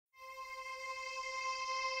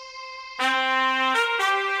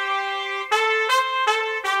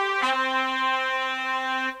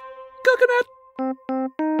cooking it.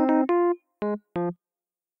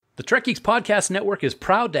 The Trek Geeks Podcast Network is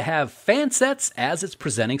proud to have Fansets as its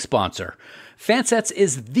presenting sponsor. Fansets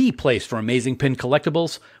is the place for amazing pin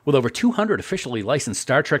collectibles, with over 200 officially licensed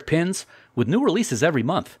Star Trek pins, with new releases every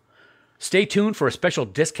month. Stay tuned for a special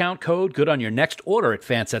discount code good on your next order at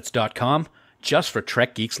fansets.com, just for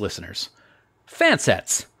Trek Geeks listeners.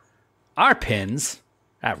 Fansets. Our pins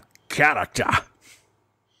have character.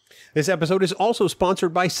 This episode is also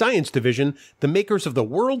sponsored by Science Division, the makers of the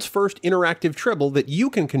world's first interactive Tribble that you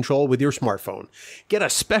can control with your smartphone. Get a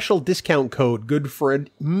special discount code good for an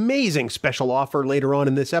amazing special offer later on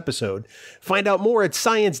in this episode. Find out more at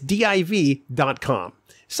sciencediv.com.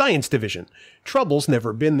 Science Division. Trouble's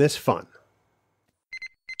never been this fun.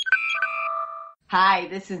 Hi,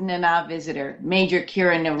 this is Nana Visitor, Major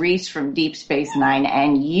Kira Nerys from Deep Space Nine,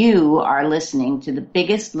 and you are listening to the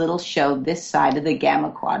biggest little show this side of the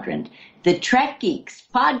Gamma Quadrant, the Trek Geeks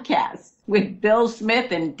Podcast with Bill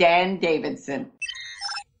Smith and Dan Davidson.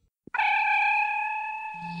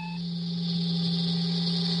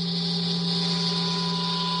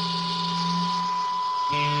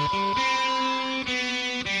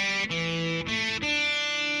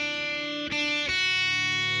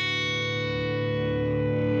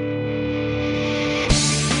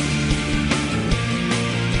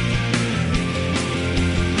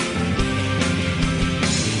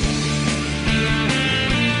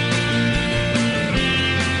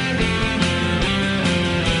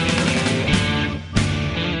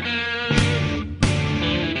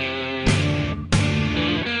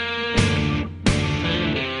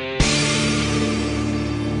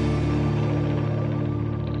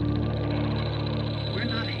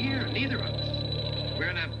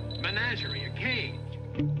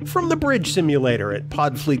 From the bridge simulator at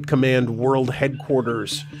Podfleet Command World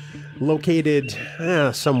Headquarters, located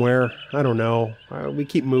somewhere, I don't know, we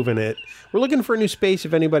keep moving it. We're looking for a new space.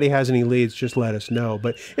 If anybody has any leads, just let us know.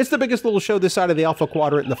 But it's the biggest little show this side of the Alpha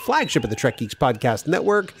Quadrant and the flagship of the Trek Geeks Podcast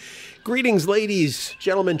Network. Greetings, ladies,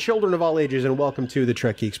 gentlemen, children of all ages, and welcome to the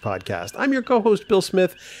Trek Geeks Podcast. I'm your co-host, Bill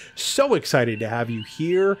Smith. So excited to have you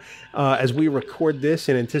here as we record this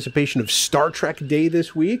in anticipation of Star Trek Day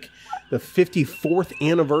this week, the 54th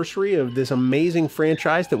anniversary of this amazing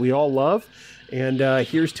franchise that we all love. And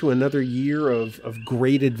here's to another year of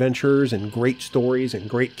great adventures and great stories and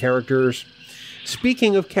great characters.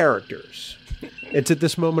 Speaking of characters, it's at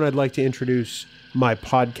this moment I'd like to introduce my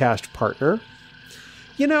podcast partner.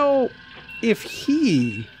 You know, if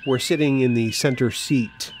he were sitting in the center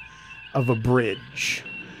seat of a bridge,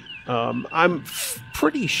 I'm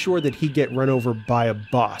pretty sure that he'd get run over by a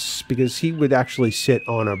bus because he would actually sit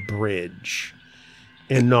on a bridge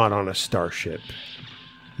and not on a starship.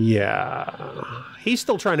 Yeah, he's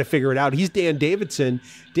still trying to figure it out. He's Dan Davidson.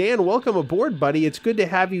 Dan, welcome aboard, buddy. It's good to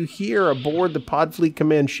have you here aboard the Podfleet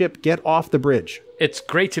Command ship. Get off the bridge. It's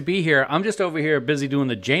great to be here. I'm just over here busy doing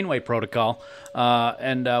the Janeway protocol,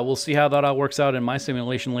 and we'll see how that all works out in my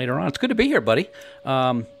simulation later on. It's good to be here, buddy.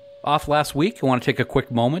 Off last week, I want to take a quick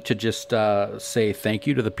moment to just say thank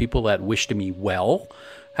you to the people that wished me well.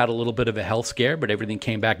 Had a little bit of a health scare, but everything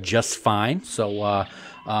came back just fine. So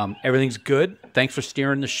everything's good. Thanks for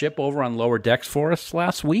steering the ship over on lower decks for us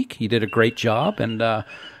last week. You did a great job, and I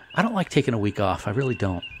don't like taking a week off. I really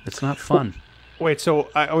don't. It's not fun. Wait, so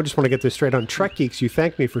I just want to get this straight. On Trek Geeks, you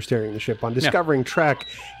thank me for steering the ship. On Discovering Trek,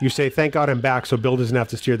 you say, thank God I'm back so Bill doesn't have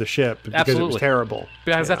to steer the ship because it was terrible.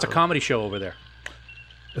 Because that's a comedy show over there.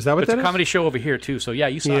 Is that what that is? It's a comedy show over here, too. So, yeah,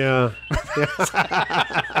 you saw it.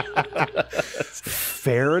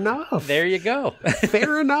 Fair enough. There you go.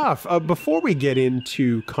 Fair enough. Before we get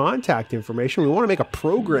into contact information, we want to make a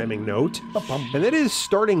programming note. And that is,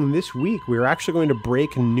 starting this week, we're actually going to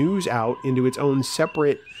break news out into its own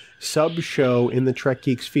separate sub-show in the Trek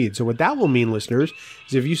Geeks feed. So what that will mean, listeners,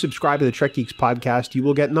 is if you subscribe to the Trek Geeks podcast, you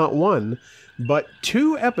will get not one, but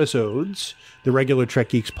 2 episodes, the regular Trek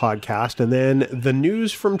Geeks podcast, and then the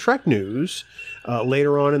news from Trek News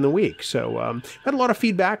later on in the week. So I've had a lot of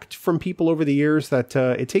feedback from people over the years that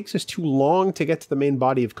it takes us too long to get to the main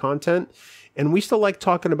body of content, and we still like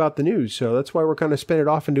talking about the news. So that's why we're kind of spinning it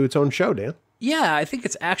off into its own show, Dan. Yeah, I think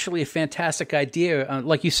it's actually a fantastic idea.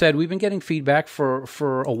 Like you said, we've been getting feedback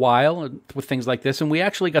for a while with things like this, and we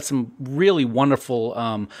actually got some really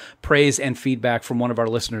wonderful praise and feedback from one of our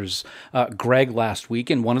listeners, Greg, last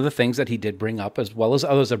week. And one of the things that he did bring up, as well as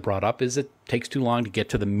others have brought up, is it takes too long to get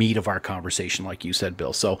to the meat of our conversation, like you said,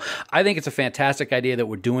 Bill. So I think it's a fantastic idea that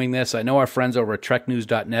we're doing this. I know our friends over at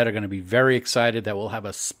TrekNews.net are going to be very excited that we'll have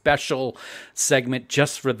a special segment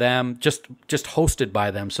just for them, just hosted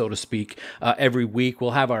by them, so to speak, every week.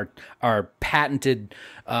 We'll have our patented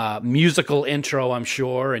musical intro, I'm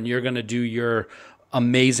sure, and you're going to do your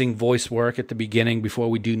amazing voice work at the beginning before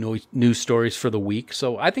we do news stories for the week.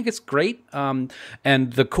 So I think it's great. And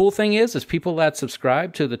the cool thing is people that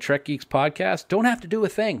subscribe to the Trek Geeks podcast don't have to do a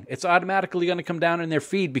thing. It's automatically going to come down in their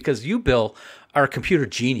feed because you, Bill, are a computer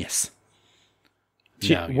genius.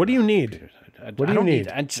 No, what do you need? What do you need?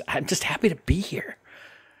 I'm just happy to be here.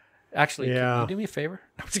 Actually, can you do me a favor?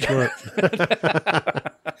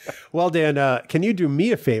 Well, Dan, can you do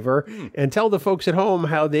me a favor and tell the folks at home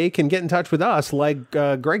how they can get in touch with us like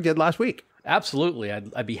Greg did last week? Absolutely.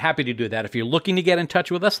 I'd be happy to do that. If you're looking to get in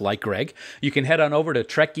touch with us, like Greg, you can head on over to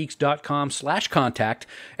trekgeeks.com/contact,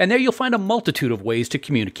 and there you'll find a multitude of ways to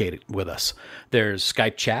communicate with us. There's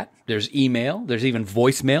Skype chat, there's email, there's even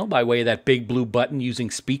voicemail by way of that big blue button using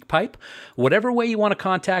SpeakPipe. Whatever way you want to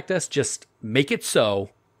contact us, just make it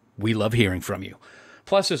so. We love hearing from you.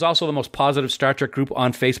 Plus, there's also the most positive Star Trek group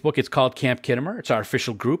on Facebook. It's called Camp Kittimer. It's our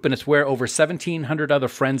official group, and it's where over 1,700 other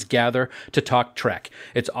friends gather to talk Trek.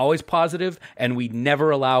 It's always positive, and we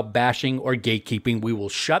never allow bashing or gatekeeping. We will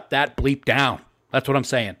shut that bleep down. That's what I'm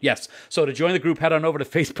saying. Yes. So to join the group, head on over to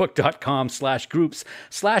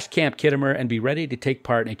facebook.com/groups/Camp Kittimer and be ready to take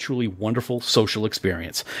part in a truly wonderful social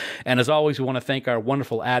experience. And as always, we want to thank our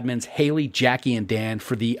wonderful admins, Haley, Jackie, and Dan,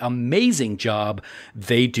 for the amazing job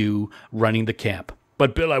they do running the camp.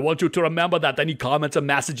 But Bill, I want you to remember that any comments or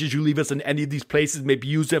messages you leave us in any of these places may be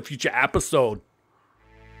used in a future episode.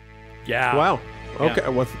 Yeah. Wow. Okay. Yeah.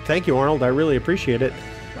 Well, thank you, Arnold. I really appreciate it.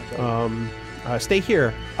 Stay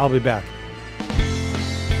here. I'll be back.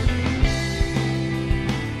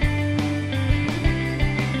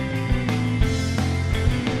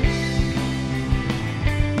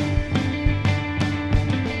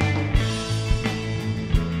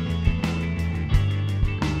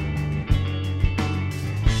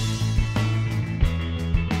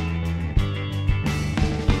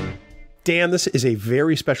 Dan, this is a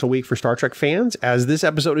very special week for Star Trek fans. As this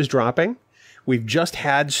episode is dropping, we've just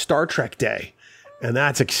had Star Trek Day, and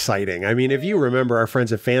that's exciting. I mean, if you remember, our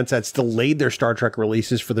friends at Fansets delayed their Star Trek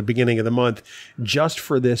releases for the beginning of the month just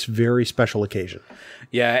for this very special occasion.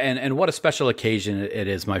 Yeah, and what a special occasion it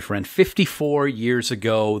is, my friend. 54 years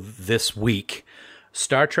ago this week,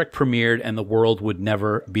 Star Trek premiered and the world would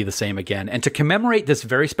never be the same again. And to commemorate this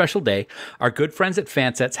very special day, our good friends at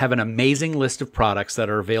Fansets have an amazing list of products that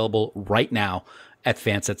are available right now at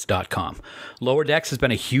fansets.com. Lower Decks has been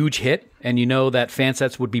a huge hit, and you know that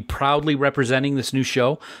Fansets would be proudly representing this new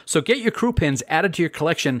show. So get your crew pins added to your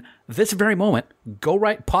collection this very moment.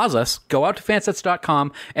 Pause us, go out to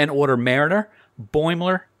fansets.com and order Mariner,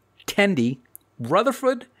 Boimler, Tendi,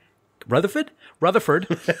 Rutherford. You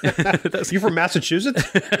from Massachusetts?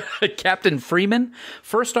 Captain Freeman,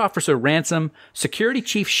 First Officer Ransom, Security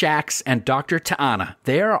Chief Shax, and Dr. Ta'ana.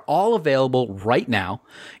 They are all available right now.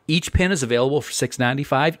 Each pin is available for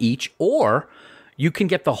 $6.95 each, or you can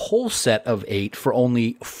get the whole set of 8 for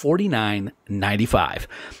only $49.95.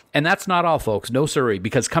 And that's not all, folks. No siree,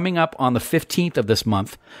 because coming up on the 15th of this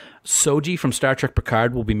month, Soji from Star Trek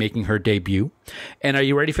Picard will be making her debut. And are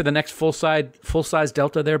you ready for the next full-size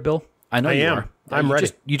Delta there, Bill? I know you are. I'm ready.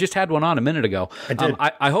 You just had one on a minute ago. I did.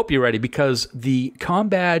 I hope you're ready because the comm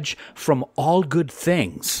badge from All Good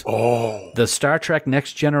Things, the Star Trek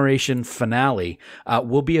Next Generation finale,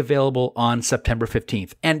 will be available on September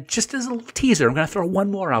 15th. And just as a little teaser, I'm going to throw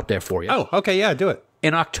one more out there for you. Oh, okay. Yeah, do it.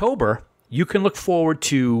 In October, you can look forward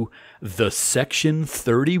to the Section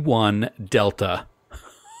 31 Delta.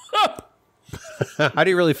 How do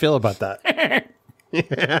you really feel about that?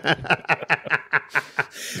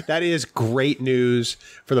 That is great news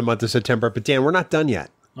for the month of September. But Dan, we're not done yet.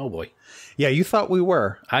 Oh, boy. Yeah, you thought we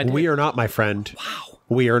were. We are not, my friend. Wow.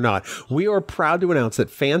 We are not. We are proud to announce that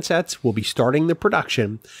Fansets will be starting the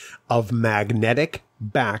production of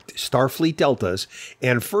magnetic-backed Starfleet Deltas,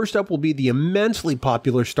 and first up will be the immensely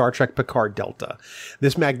popular Star Trek Picard Delta.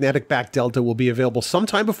 This magnetic-backed Delta will be available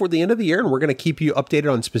sometime before the end of the year, and we're going to keep you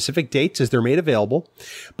updated on specific dates as they're made available.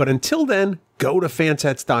 But until then, go to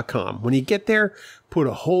fansets.com. When you get there, put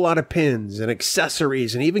a whole lot of pins and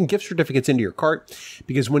accessories and even gift certificates into your cart,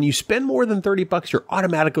 because when you spend more than $30, you're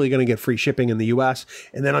automatically going to get free shipping in the US.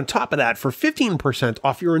 And then on top of that, for 15%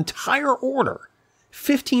 off your entire order,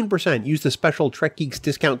 15%, use the special Trek Geeks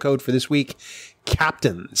discount code for this week,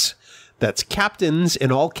 CAPTAINS. That's CAPTAINS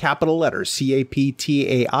in all capital letters,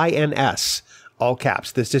 CAPTAINS, all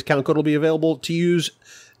caps. This discount code will be available to use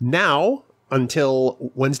now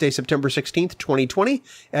until Wednesday, September 16th, 2020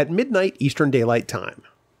 at midnight Eastern Daylight Time.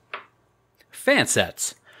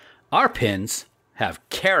 Fansets. Our pins have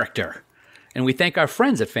character. And we thank our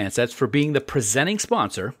friends at Fansets for being the presenting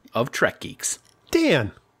sponsor of Trek Geeks.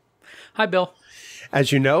 Dan. Hi, Bill.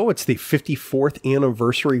 As you know, it's the 54th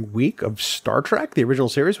anniversary week of Star Trek, the original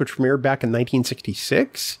series, which premiered back in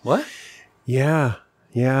 1966. What? Yeah.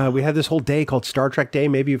 We had this whole day called Star Trek Day.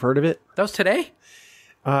 Maybe you've heard of it. That was today?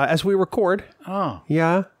 As we record. Oh.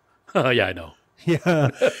 Yeah. Oh, yeah, I know.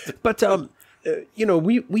 Yeah. But,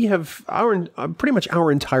 we have pretty much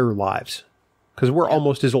our entire lives, because we're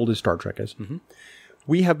almost as old as Star Trek is. Mm-hmm.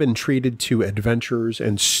 We have been treated to adventures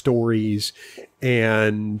and stories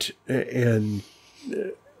and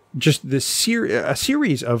just a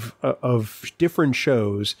series of different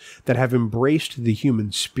shows that have embraced the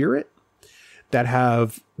human spirit, that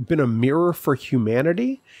have been a mirror for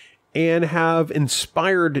humanity, and have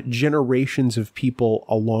inspired generations of people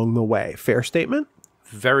along the way. Fair statement?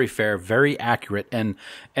 Very fair, very accurate. And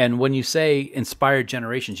when you say inspired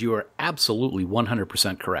generations, you are absolutely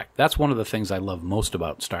 100% correct. That's one of the things I love most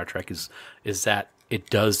about Star Trek is that it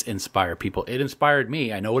does inspire people. It inspired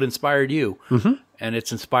me. I know it inspired you. Mm-hmm. And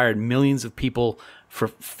it's inspired millions of people for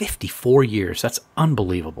 54 years. That's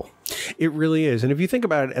unbelievable. It really is. And if you think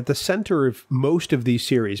about it, at the center of most of these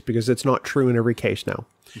series, because it's not true in every case now,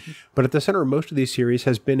 mm-hmm. but at the center of most of these series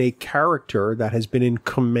has been a character that has been in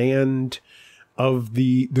command of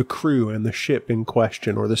the crew and the ship in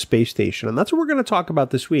question, or the space station. And that's what we're going to talk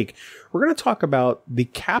about this week. We're going to talk about the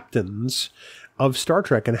captains of Star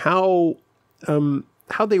Trek and how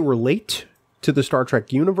they relate to the Star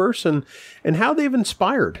Trek universe and how they've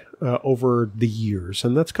inspired over the years.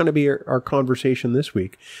 And that's going to be our conversation this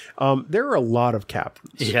week. There are a lot of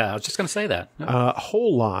captains. Yeah, I was just going to say that. A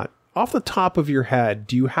whole lot. Off the top of your head,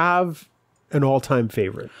 do you have an all-time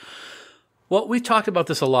favorite? Well, we've talked about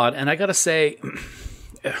this a lot, and I got to say,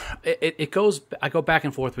 I go back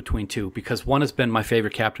and forth between two, because one has been my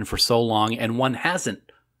favorite captain for so long, and one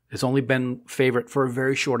hasn't. It's only been favorite for a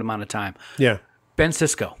very short amount of time. Yeah. Ben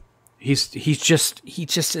Sisko. He just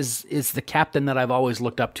is the captain that I've always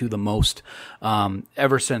looked up to the most.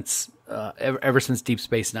 Ever since Deep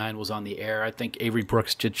Space Nine was on the air, I think Avery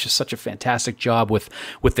Brooks did just such a fantastic job with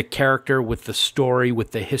the character, with the story,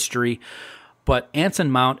 with the history. But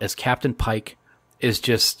Anson Mount as Captain Pike is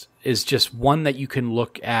just one that you can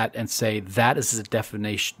look at and say that is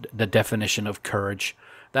the definition of courage.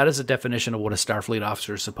 That is a definition of what a Starfleet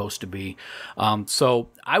officer is supposed to be. So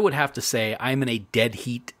I would have to say I'm in a dead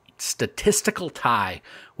heat statistical tie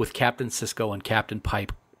with Captain Sisko and Captain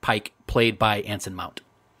Pike, played by Anson Mount.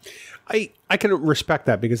 I can respect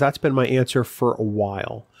that, because that's been my answer for a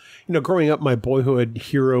while. Growing up, my boyhood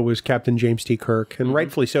hero was Captain James T. Kirk, and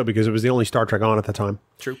rightfully so, because it was the only Star Trek on at the time.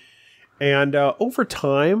 True. And over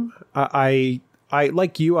time, I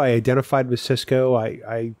like you, I identified with Sisko.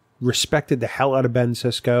 I respected the hell out of Ben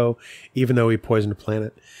Sisko, even though he poisoned a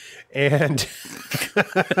planet. And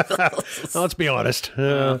let's be honest.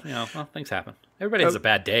 Things happen. Everybody has a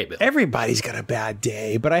bad day, Bill. Everybody's got a bad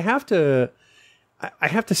day, but I have to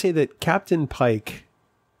say that Captain Pike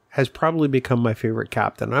has probably become my favorite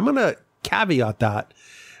captain. I'm going to caveat that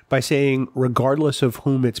by saying, regardless of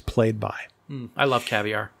whom it's played by. I love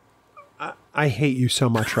caviar. I hate you so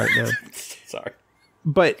much right now. Sorry.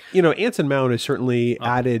 But, Anson Mount has certainly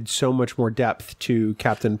added so much more depth to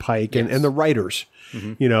Captain Pike, and the writers,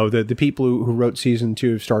 the people who wrote season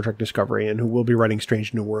 2 of Star Trek Discovery and who will be writing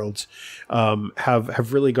Strange New Worlds,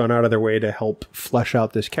 have really gone out of their way to help flesh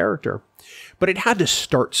out this character. But it had to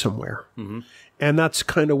start somewhere. Mm-hmm. And that's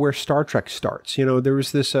kind of where Star Trek starts. There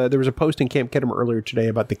was a post in Camp Kidderminster earlier today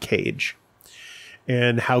about the Cage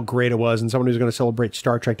and how great it was, and someone who's going to celebrate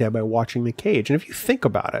Star Trek Day by watching the Cage. And if you think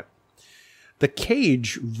about it, the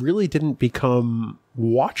Cage really didn't become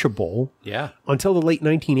watchable until the late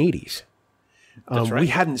 1980s. That's right. We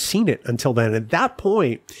hadn't seen it until then. At that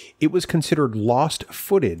point, it was considered lost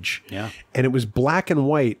footage. Yeah. And it was black and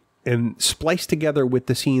white and spliced together with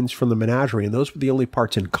the scenes from the menagerie, and those were the only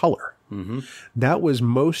parts in color. Mm-hmm. That was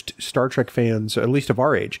most Star Trek fans, at least of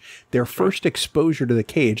our age, their first exposure to the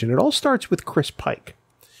Cage. And it all starts with Chris Pike.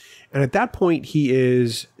 And at that point,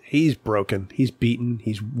 he's broken. He's beaten.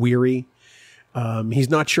 He's weary. He's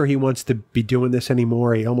not sure he wants to be doing this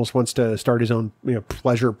anymore. He almost wants to start his own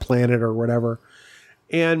pleasure planet or whatever.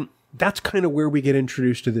 And that's kind of where we get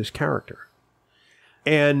introduced to this character.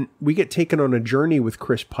 And we get taken on a journey with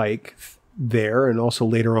Chris Pike there, and also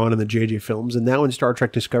later on in the JJ films, and now in Star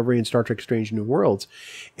Trek Discovery and Star Trek Strange New Worlds.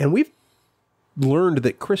 And we've learned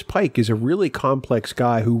that Chris Pike is a really complex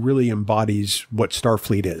guy who really embodies what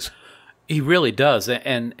Starfleet is. He really does.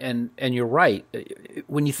 And you're right.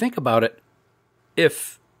 When you think about it,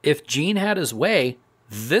 if Gene had his way,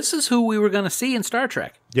 this is who we were going to see in Star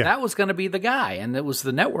Trek. Yeah. That was going to be the guy. And it was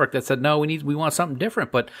the network that said, no, we want something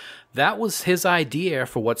different. But that was his idea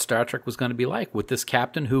for what Star Trek was going to be like, with this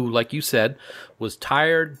captain who, like you said, was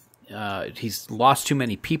tired. He's lost too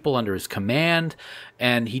many people under his command,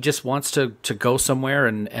 and he just wants to go somewhere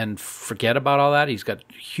and forget about all that. He's got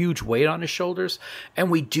huge weight on his shoulders, and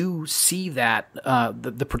we do see that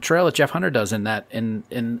the portrayal that Jeff Hunter does in that in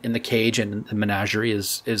the Cage and the Menagerie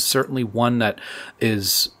is certainly one that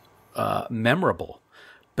is memorable.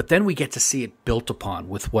 But then we get to see it built upon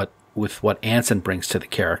with what Anson brings to the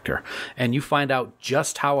character, and you find out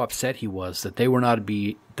just how upset he was that they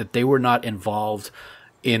were not involved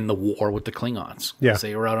in the war with the Klingons. Yeah.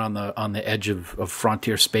 They were out on the edge of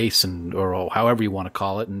frontier space, or however you want to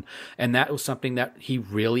call it. And that was something that he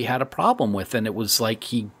really had a problem with. And it was like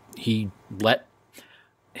he let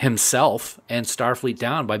himself and Starfleet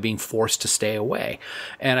down by being forced to stay away.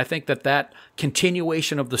 And I think that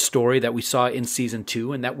continuation of the story that we saw in season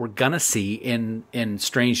 2 and that we're going to see in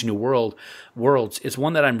Strange New Worlds is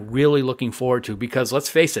one that I'm really looking forward to, because let's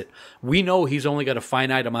face it, we know he's only got a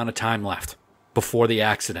finite amount of time left before the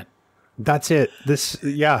accident. That's it.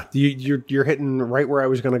 You're hitting right where I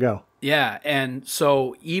was going to go. Yeah, and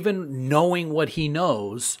so even knowing what he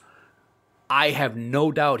knows, I have no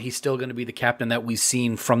doubt he's still going to be the captain that we've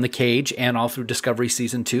seen from the Cage and all through Discovery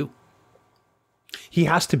season 2. He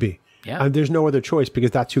has to be. Yeah. There's no other choice,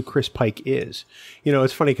 because that's who Chris Pike is. You know,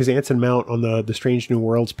 it's funny because Anson Mount on the Strange New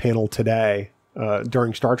Worlds panel today,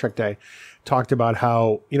 during Star Trek Day, talked about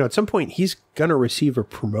how, you know, at some point he's going to receive a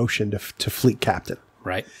promotion to fleet captain.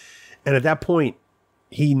 Right. And at that point,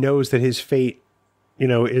 he knows that his fate, you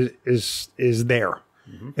know, is there.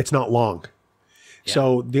 Mm-hmm. It's not long. Yeah.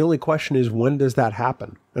 So the only question is, when does that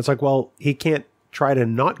happen? It's like, well, he can't try to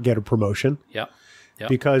not get a promotion. Yep.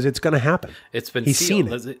 Because it's going to happen. It's been He's sealed.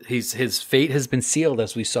 seen it. His fate has been sealed,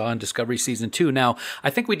 as we saw in Discovery season 2. Now, I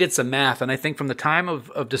think we did some math, and I think from the time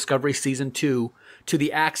of Discovery season 2 to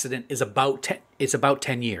the accident is about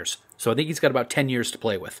 10 years. So I think he's got about 10 years to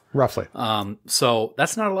play with. Roughly. So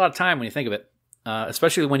that's not a lot of time when you think of it,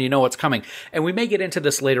 especially when you know what's coming. And we may get into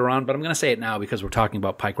this later on, but I'm going to say it now because we're talking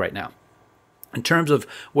about Pike right now. In terms of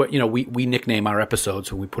what, you know, we nickname our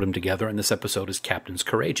episodes when we put them together, and this episode is Captain's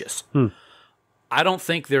Courageous. I don't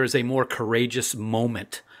think there is a more courageous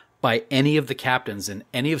moment by any of the captains in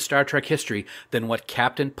any of Star Trek history than what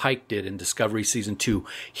Captain Pike did in Discovery Season 2.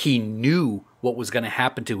 He knew what was going to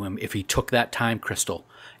happen to him if he took that time crystal,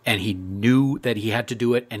 and he knew that he had to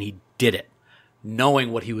do it, and he did it,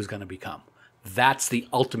 knowing what he was going to become. That's the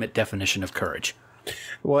ultimate definition of courage.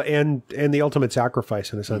 Well, and the ultimate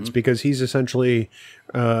sacrifice in a sense, because he's essentially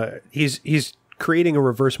he's creating a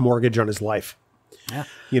reverse mortgage on his life. Yeah.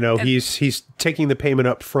 You know, he's taking the payment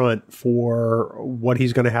up front for what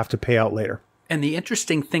he's going to have to pay out later. And the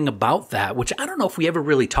interesting thing about that, which I don't know if we ever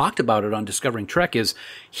really talked about it on Discovering Trek, is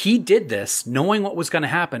he did this knowing what was going to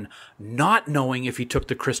happen, not knowing if he took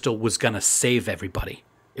the crystal was going to save everybody.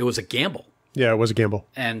 It was a gamble. Yeah, it was a gamble.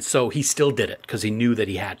 And so he still did it because he knew that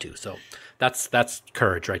he had to. So that's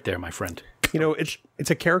courage right there, my friend. You know,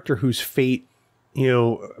 it's a character whose fate, you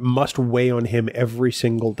know, must weigh on him every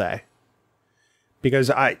single day.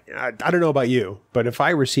 Because I don't know about you, but if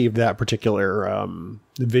I received that particular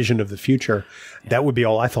vision of the future, that would be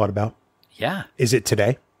all I thought about. Yeah. Is it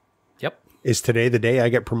today? Yep. Is today the day I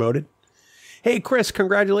get promoted? Hey, Chris,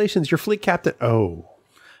 congratulations. You're fleet captain. Oh,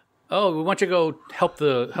 we want you to go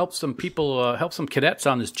help some people, help some cadets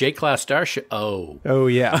on this J-class starship. Oh,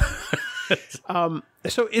 yeah.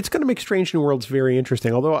 So it's going to make Strange New Worlds very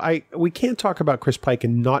interesting. Although we can't talk about Chris Pike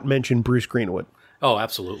and not mention Bruce Greenwood. Oh,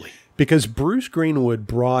 absolutely. Because Bruce Greenwood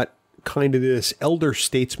brought kind of this elder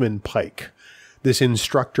statesman Pike, this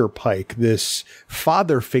instructor Pike, this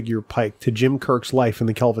father figure Pike to Jim Kirk's life in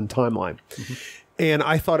the Kelvin timeline. Mm-hmm. And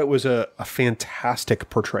I thought it was a fantastic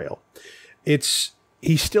portrayal.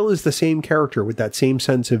 He still is the same character with that same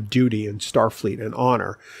sense of duty and Starfleet and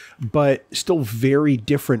honor, but still very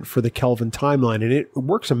different for the Kelvin timeline. And it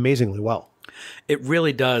works amazingly well. It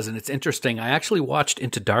really does, and it's interesting. I actually watched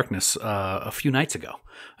Into Darkness a few nights ago.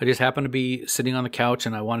 I just happened to be sitting on the couch,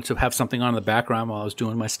 and I wanted to have something on in the background while I was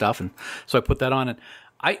doing my stuff, and so I put that on, and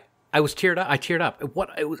I was teared up. I teared up.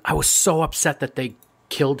 I was so upset that they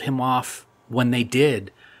killed him off when they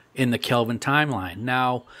did in the Kelvin timeline.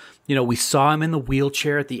 Now, you know, we saw him in the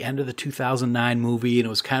wheelchair at the end of the 2009 movie, and it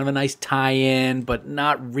was kind of a nice tie-in, but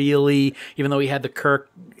not really, even though he had the Kirk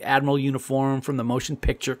Admiral uniform from the motion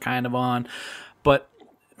picture kind of on. But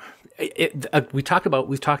we've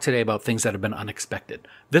talked today about things that have been unexpected.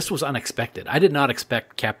 This was unexpected. I did not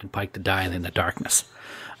expect Captain Pike to die in the darkness.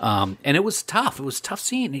 And it was tough. It was a tough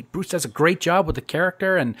scene. Bruce does a great job with the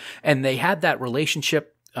character, and they had that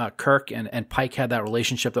relationship. Kirk and Pike had that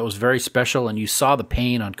relationship that was very special, and you saw the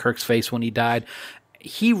pain on Kirk's face when he died.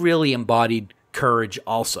 He really embodied courage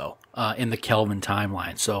also in the Kelvin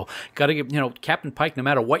timeline. So got to give, Captain Pike, no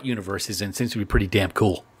matter what universe he's in, seems to be pretty damn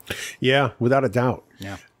cool. Yeah, without a doubt.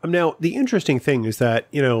 Yeah. Now, the interesting thing is that,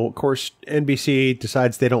 of course, NBC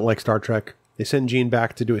decides they don't like Star Trek. They send Gene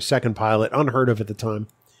back to do a second pilot, unheard of at the time.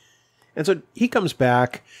 And so he comes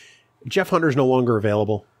back. Jeff Hunter's no longer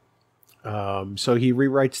available. So he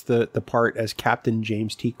rewrites the part as Captain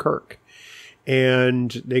James T. Kirk.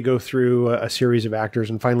 And they go through a series of actors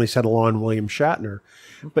and finally settle on William Shatner.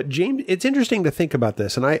 But James, it's interesting to think about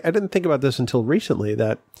this. And I didn't think about this until recently,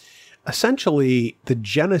 that essentially the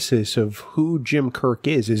genesis of who Jim Kirk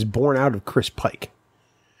is born out of Chris Pike.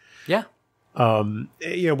 Yeah.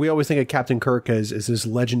 We always think of Captain Kirk as this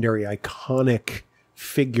legendary, iconic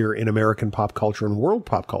figure in American pop culture and world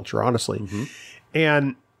pop culture, honestly. Mm-hmm.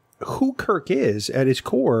 And who Kirk is at his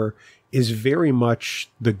core is very much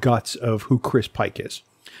the guts of who Chris Pike is.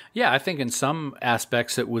 Yeah, I think in some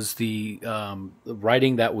aspects it was the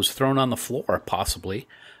writing that was thrown on the floor, possibly,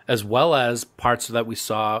 as well as parts that we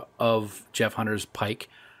saw of Jeff Hunter's Pike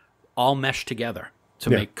all meshed together to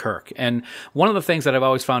make Kirk. And one of the things that I've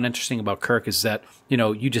always found interesting about Kirk is that,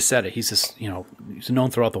 you just said it, he's this, he's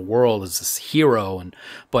known throughout the world as this hero,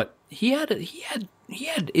 but he had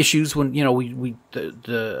issues when,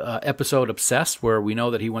 the episode Obsessed, where we know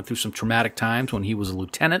that he went through some traumatic times when he was a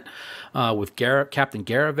lieutenant with Captain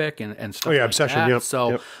Garavik and stuff like Obsession,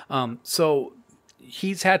 that. yep. So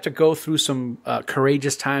he's had to go through some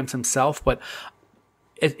courageous times himself, but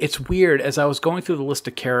it's weird. As I was going through the list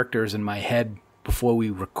of characters in my head before we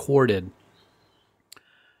recorded,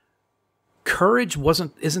 courage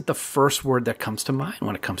isn't the first word that comes to mind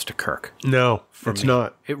when it comes to Kirk. No, it's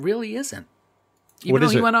not. It really isn't. Even though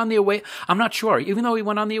he went on the away, I'm not sure. Even though he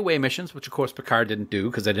went on the away missions, which of course Picard didn't do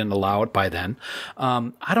because they didn't allow it by then.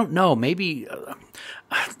 I don't know. Maybe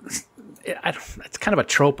it's kind of a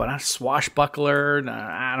trope, but a swashbuckler.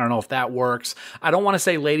 I don't know if that works. I don't want to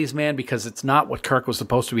say ladies' man because it's not what Kirk was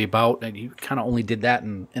supposed to be about, and he kind of only did that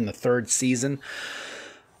in the third season.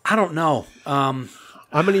 I don't know. I'm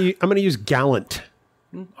gonna use gallant.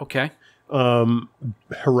 Okay.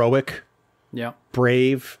 Heroic. Yeah.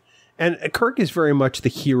 Brave. And Kirk is very much the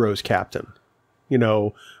hero's captain,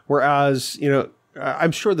 whereas,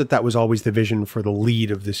 I'm sure that was always the vision for the lead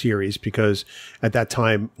of the series, because at that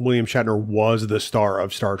time, William Shatner was the star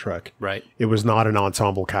of Star Trek. Right. It was not an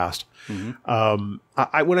ensemble cast. Mm-hmm.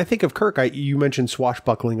 When I think of Kirk, you mentioned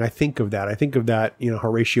swashbuckling. I think of that.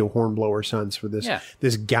 Horatio Hornblower sense for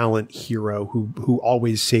this gallant hero who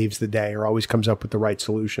always saves the day or always comes up with the right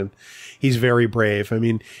solution. He's very brave. I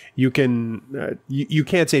mean, you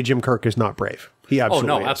can't say Jim Kirk is not brave. He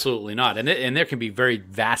absolutely is. Absolutely not. And there can be very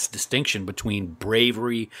vast distinction between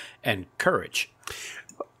bravery and courage.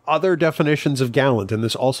 Other definitions of gallant, and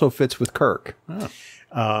this also fits with Kirk. Oh.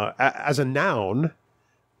 As a noun,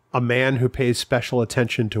 a man who pays special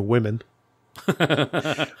attention to women.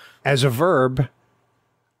 As a verb,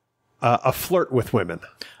 a flirt with women.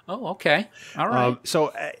 Oh, okay. All right.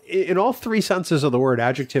 So in all three senses of the word,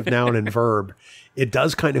 adjective, noun, and verb, it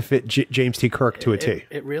does kind of fit James T. Kirk to a T.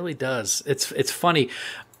 It really does. It's funny.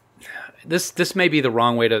 This may be the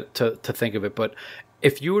wrong way to think of it, but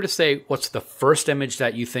if you were to say, what's the first image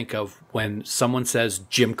that you think of when someone says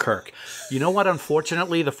Jim Kirk? You know what?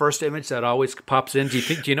 Unfortunately, the first image that always pops in. Do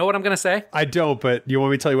you know what I'm going to say? I don't, but you want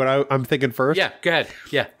me to tell you what I'm thinking first? Yeah, go ahead.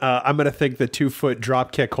 Yeah. I'm going to think the 2-foot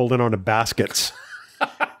drop kick holding on to baskets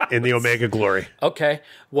in the Omega Glory. Okay.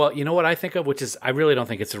 Well, you know what I think of, which is, I really don't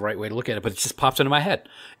think it's the right way to look at it, but it just pops into my head,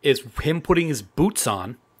 is him putting his boots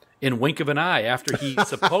on in wink of an eye after he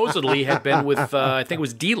supposedly had been with, I think it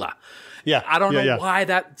was Deela. Yeah, I don't know why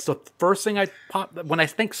that's the first thing I pop. When I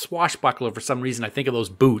think swashbuckler, for some reason, I think of those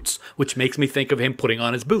boots, which makes me think of him putting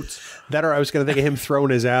on his boots. That, or I was going to think of him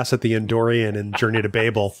throwing his ass at the Endorian in Journey to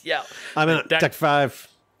Babel. Yeah. I'm in Deck 5.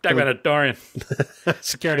 Deck Endorian.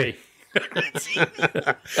 Security.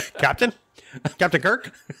 Captain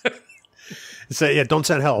Kirk? Say, don't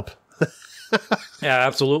send help. Yeah,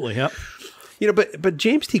 absolutely. Yep. But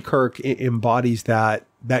James T. Kirk embodies that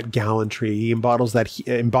gallantry. He embodies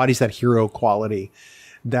that hero quality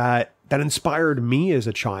that inspired me as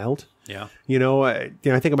a child. Yeah. I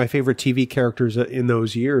think of my favorite TV characters in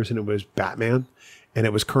those years, and it was Batman, and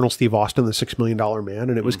it was Colonel Steve Austin, the $6 Million Man,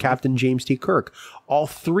 and it was Captain James T. Kirk. All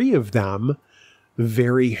three of them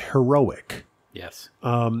very heroic. Yes.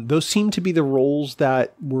 Those seem to be the roles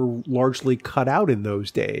that were largely cut out in those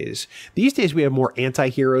days. These days we have more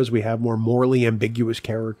anti-heroes, we have more morally ambiguous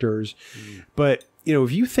characters. But,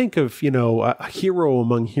 if you think of, a hero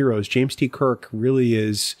among heroes, James T. Kirk really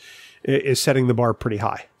is setting the bar pretty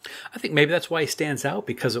high. I think maybe that's why he stands out,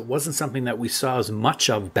 because it wasn't something that we saw as much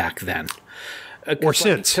of back then. Or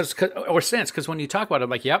since. Because when you talk about it, I'm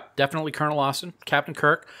like, yep, definitely Colonel Austin, Captain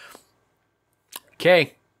Kirk.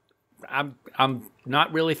 Okay. I'm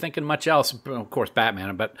not really thinking much else. Of course,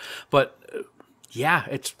 Batman, but yeah,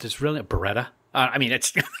 it's really a Beretta. I don't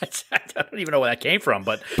even know where that came from,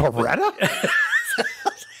 but Beretta.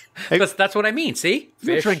 That's what I mean. See,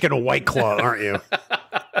 you're drinking a White Claw, aren't you?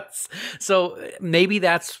 So maybe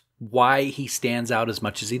that's why he stands out as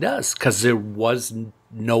much as he does, because there was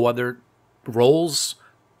no other roles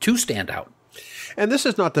to stand out. And this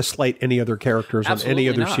is not to slight any other characters Absolutely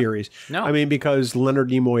on any other not. series. No. I mean, because Leonard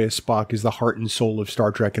Nimoy as Spock is the heart and soul of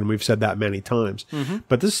Star Trek, and we've said that many times.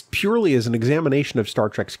 But this purely is an examination of Star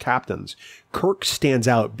Trek's captains. Kirk stands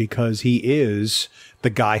out because he is the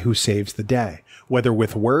guy who saves the day, whether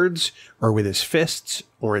with words or with his fists,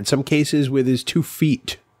 or in some cases with his 2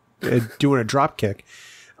 feet doing a drop kick.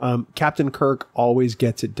 Captain Kirk always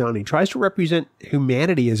gets it done. He tries to represent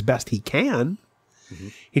humanity as best he can.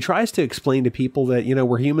 He tries to explain to people that,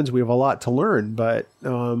 we're humans, we have a lot to learn, but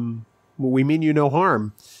we mean you no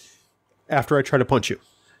harm after I try to punch you.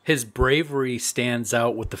 His bravery stands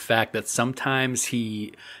out with the fact that sometimes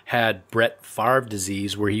he had Brett Favre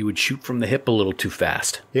disease, where he would shoot from the hip a little too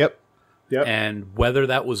fast. Yep. And whether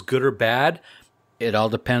that was good or bad, it all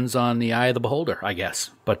depends on the eye of the beholder, I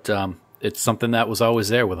guess. But it's something that was always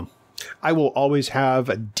there with him. I will always have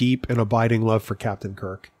a deep and abiding love for Captain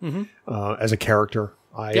Kirk as a character.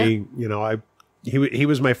 He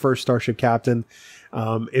was my first starship captain.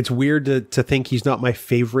 It's weird to think he's not my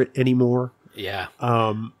favorite anymore. Yeah.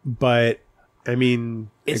 But I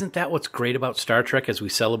mean, isn't that what's great about Star Trek as we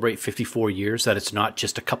celebrate 54 years, that it's not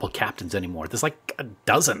just a couple captains anymore? There's like a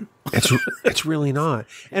dozen. It's really not.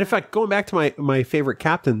 And in fact, going back to my favorite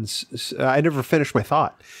captains, I never finished my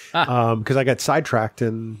thought because I got sidetracked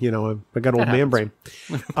and, I got old man brain.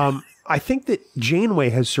 I think that Janeway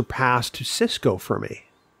has surpassed Sisko for me.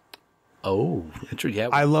 Oh, yeah.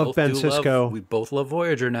 I love Ben Sisko. We both love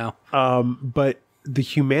Voyager now. But the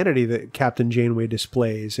humanity that Captain Janeway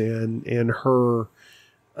displays and her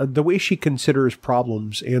the way she considers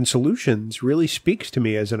problems and solutions really speaks to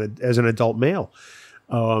me as an adult male.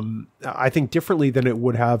 I think differently than it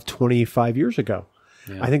would have 25 years ago.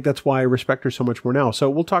 Yeah. I think that's why I respect her so much more now. So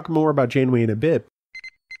we'll talk more about Janeway in a bit.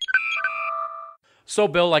 So,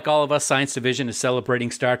 Bill, like all of us, Science Division is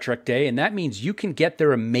celebrating Star Trek Day, and that means you can get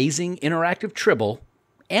their amazing interactive Tribble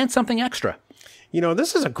and something extra.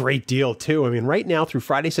 This is a great deal, too. I mean, right now through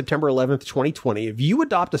Friday, September 11th, 2020, if you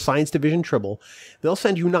adopt a Science Division Tribble, they'll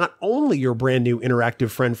send you not only your brand new interactive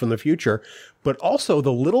friend from the future, but also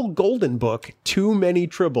the little golden book, Too Many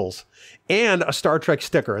Tribbles, and a Star Trek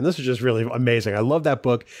sticker. And this is just really amazing. I love that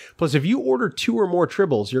book. Plus, if you order 2 or more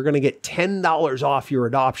Tribbles, you're going to get $10 off your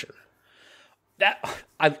adoption.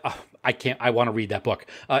 I want to read that book.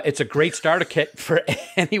 It's a great starter kit for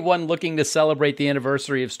anyone looking to celebrate the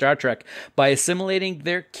anniversary of Star Trek by assimilating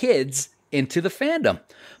their kids into the fandom.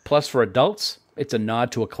 Plus, for adults, it's a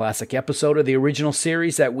nod to a classic episode of the original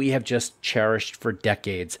series that we have just cherished for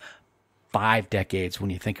decades. 5 decades when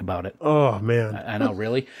you think about it. Oh, man. I know,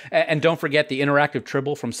 really. And don't forget, the interactive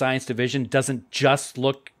Tribble from Science Division doesn't just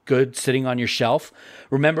look good sitting on your shelf.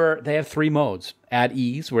 Remember, they have 3 modes. At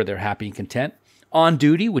ease, where they're happy and content. On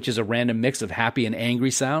Duty, which is a random mix of happy and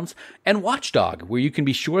angry sounds, and Watchdog, where you can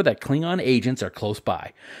be sure that Klingon agents are close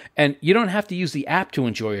by. And you don't have to use the app to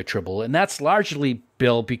enjoy a Tribble, and that's largely,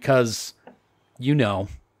 Bill, because, Tribbles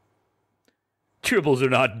are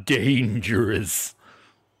not dangerous.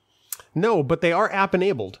 No, but they are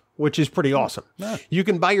app-enabled, which is pretty awesome. Yeah. You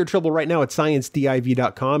can buy your Tribble right now at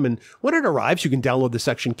sciencediv.com, and when it arrives, you can download the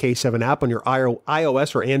Section K7 app on your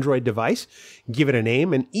iOS or Android device, give it a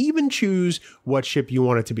name, and even choose what ship you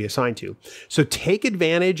want it to be assigned to. So take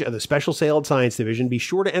advantage of the special sale at Science Division. Be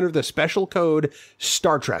sure to enter the special code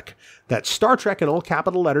Star Trek. That's Star Trek in all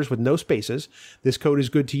capital letters with no spaces. This code is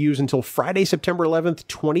good to use until Friday, September 11th,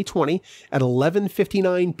 2020 at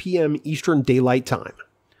 11:59 p.m. Eastern Daylight Time.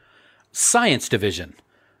 Science Division.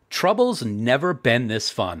 Trouble's never been this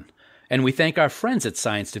fun. And we thank our friends at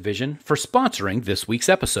Science Division for sponsoring this week's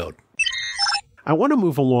episode. I want to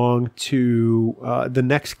move along to the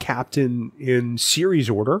next captain in series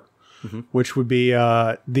order, which would be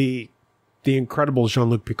the incredible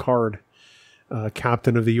Jean-Luc Picard,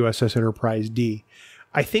 captain of the USS Enterprise D.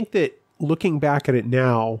 I think that looking back at it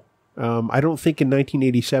now, I don't think in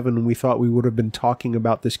 1987 we thought we would have been talking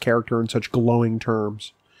about this character in such glowing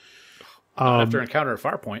terms. Not after Encounter at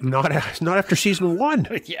Farpoint. Not after season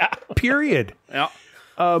 1. Yeah. Period. Yeah.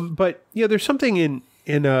 But there's something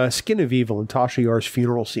in Skin of Evil in Tasha Yar's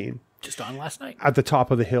funeral scene. Just on last night. At the top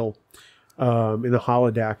of the hill, in the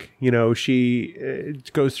holodeck. She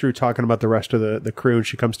goes through talking about the rest of the crew, and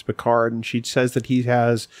she comes to Picard, and she says that he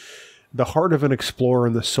has the heart of an explorer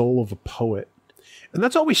and the soul of a poet. And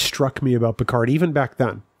that's always struck me about Picard, even back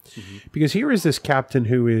then. Mm-hmm. Because here is this captain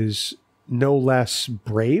who is no less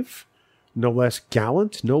brave, no less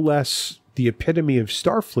gallant, no less the epitome of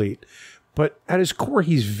Starfleet. But at his core,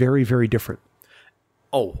 he's very, very different.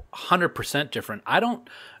 Oh, 100% different. I don't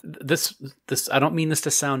mean this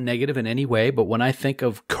to sound negative in any way, but when I think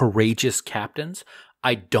of courageous captains,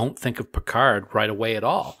 I don't think of Picard right away at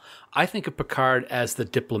all. I think of Picard as the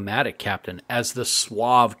diplomatic captain, as the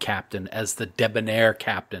suave captain, as the debonair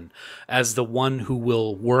captain, as the one who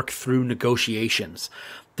will work through negotiations.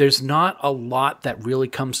 There's not a lot that really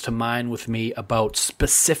comes to mind with me about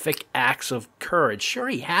specific acts of courage. Sure,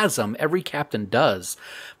 he has them. Every captain does.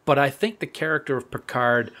 But I think the character of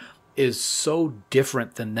Picard is so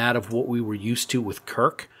different than that of what we were used to with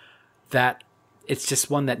Kirk that it's just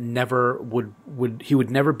one that never would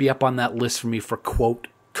never be up on that list for me for, quote,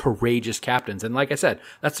 courageous captains. And like I said,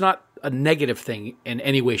 that's not a negative thing in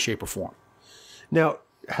any way, shape, or form. Now,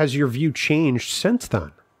 has your view changed since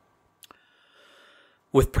then?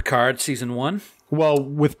 With Picard season 1? Well,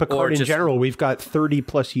 with Picard in general, we've got 30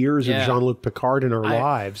 plus years of Jean-Luc Picard in our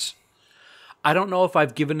lives. I don't know if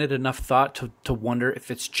I've given it enough thought to wonder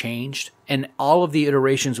if it's changed. And all of the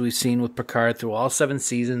iterations we've seen with Picard through all 7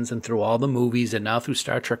 seasons and through all the movies and now through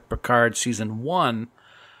Star Trek Picard season 1,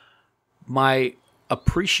 my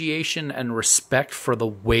appreciation and respect for the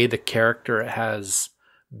way the character has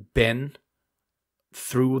been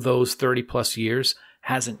through those 30 plus years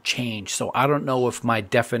hasn't changed. So I don't know if my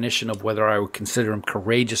definition of whether I would consider him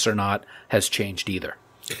courageous or not has changed either.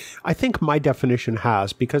 I think my definition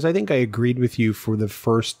has, because I think I agreed with you for the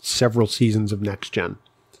first several seasons of Next Gen.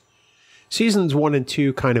 Seasons 1 and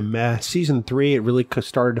 2 kind of meh. Season 3, it really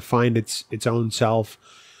started to find its own self.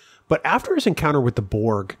 But after his encounter with the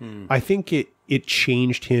Borg, I think it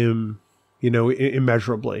changed him,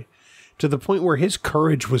 immeasurably, to the point where his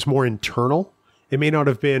courage was more internal. It may not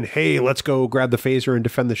have been, hey, let's go grab the phaser and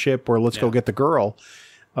defend the ship, or let's go get the girl.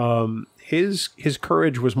 His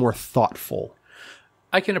courage was more thoughtful.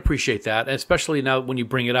 I can appreciate that, especially now when you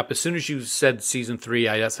bring it up. As soon as you said season 3,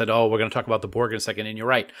 I said, oh, we're going to talk about the Borg in a second. And you're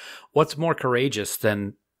right. What's more courageous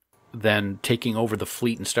than taking over the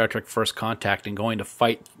fleet in Star Trek First Contact and going to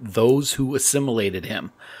fight those who assimilated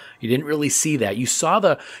him? You didn't really see that. You saw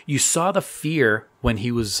the fear when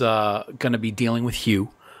he was going to be dealing with Hugh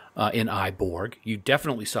in Borg. You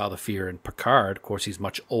definitely saw the fear in Picard. Of course, he's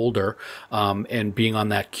much older, and being on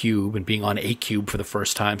that cube and being on a cube for the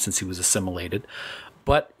first time since he was assimilated.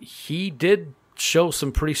 But he did show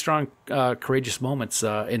some pretty strong, courageous moments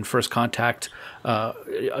in First Contact.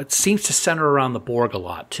 It seems to center around the Borg a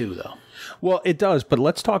lot, too, though. Well, it does, but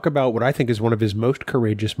let's talk about what I think is one of his most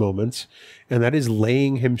courageous moments, and that is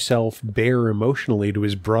laying himself bare emotionally to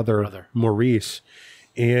his brother. Maurice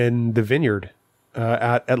in the vineyard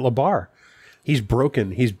at La Barre. He's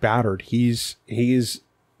broken. He's battered. He's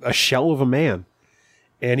a shell of a man.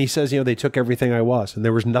 And he says, they took everything I was, and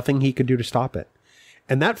there was nothing he could do to stop it.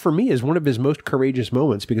 And that, for me, is one of his most courageous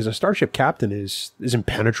moments, because a starship captain is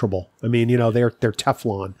impenetrable. I mean, they're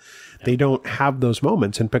Teflon. Yeah. They don't have those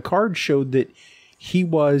moments. And Picard showed that he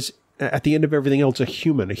was, at the end of everything else, a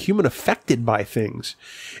human affected by things.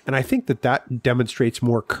 And I think that demonstrates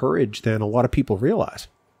more courage than a lot of people realize.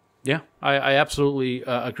 Yeah, I absolutely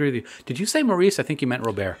agree with you. Did you say Maurice? I think you meant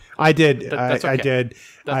Robert. I did. That's okay. I did.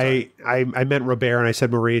 I meant Robert, and I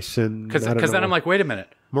said Maurice, and because then I'm like, wait a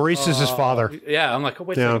minute. Maurice is his father. Yeah, I'm like, oh,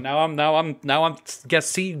 wait a second. Now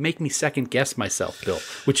I'm make me second guess myself, Bill.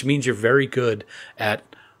 Which means you're very good at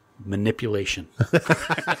manipulation,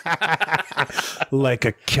 like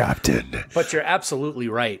a captain. But you're absolutely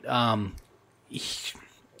right.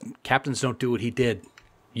 Captains don't do what he did.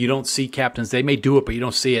 You don't see captains. They may do it, but you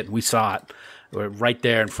don't see it. We saw it right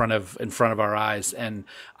there in front of our eyes. And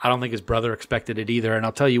I don't think his brother expected it either. And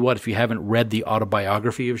I'll tell you what, if you haven't read the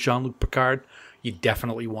autobiography of Jean-Luc Picard, you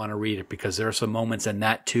definitely want to read it, because there are some moments in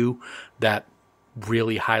that too that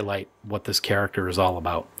really highlight what this character is all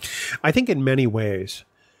about. I think in many ways,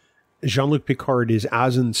 Jean-Luc Picard is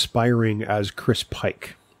as inspiring as Chris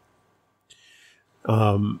Pike.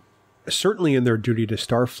 Certainly in their duty to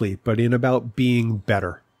Starfleet, but in about being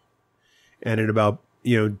better, and in about,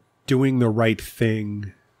 doing the right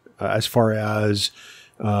thing as far as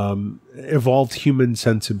evolved human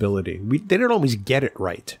sensibility. They don't always get it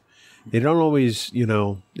right. They don't always,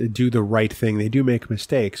 do the right thing. They do make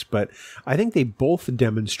mistakes, but I think they both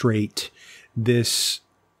demonstrate this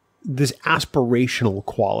aspirational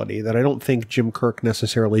quality that I don't think Jim Kirk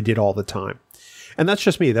necessarily did all the time. And that's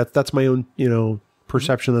just me. That's my own,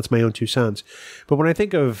 perception. That's my own 2 cents. But when I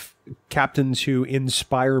think of captains who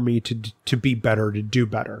inspire me to be better, to do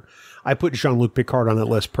better, I put Jean-Luc Picard on that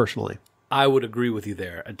list personally. I would agree with you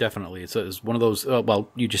there. Definitely. It's one of those, well,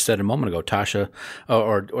 you just said a moment ago, Tasha,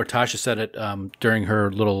 or Tasha said it during her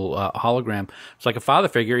little hologram. It's like a father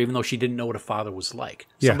figure, even though she didn't know what a father was like.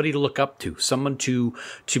 Yeah. Somebody to look up to, someone to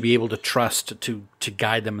be able to trust, to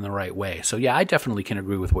guide them in the right way. So yeah, I definitely can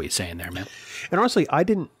agree with what you're saying there, man. And honestly, I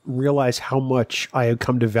didn't realize how much I had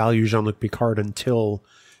come to value Jean-Luc Picard until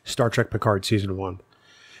Star Trek Picard Season 1.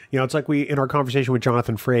 It's like in our conversation with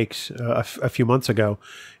Jonathan Frakes a few months ago,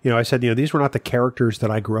 I said, these were not the characters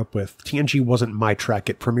that I grew up with. TNG wasn't my Trek.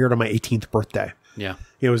 It premiered on my 18th birthday. Yeah.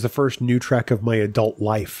 It was the first new Trek of my adult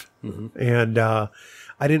life. Mm-hmm. And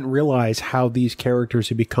I didn't realize how these characters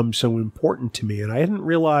had become so important to me. And I didn't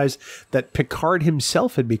realize that Picard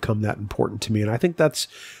himself had become that important to me. And I think that's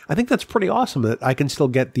pretty awesome that I can still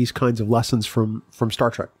get these kinds of lessons from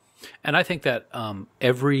Star Trek. And I think that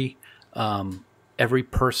every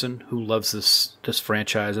person who loves this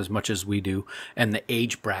franchise as much as we do, and the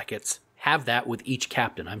age brackets, have that with each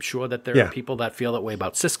captain. I'm sure that there are people that feel that way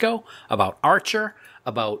about Sisko, about Archer,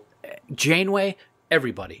 about Janeway,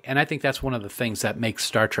 everybody. And I think that's one of the things that makes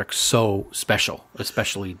Star Trek so special,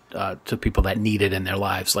 especially to people that need it in their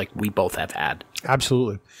lives, like we both have had.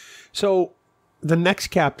 Absolutely. So the next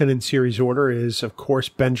captain in series order is, of course,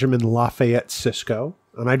 Benjamin Lafayette Sisko.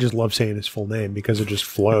 And I just love saying his full name because it just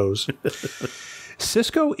flows.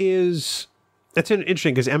 Sisko that's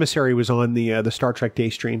interesting because Emissary was on the Star Trek Day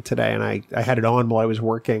stream today, and I had it on while I was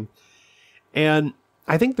working. And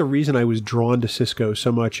I think the reason I was drawn to Sisko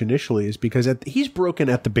so much initially is because he's broken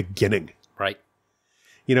at the beginning. Right.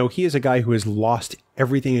 He is a guy who has lost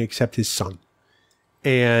everything except his son.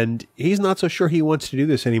 And he's not so sure he wants to do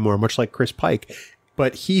this anymore, much like Chris Pike.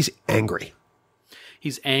 But he's angry.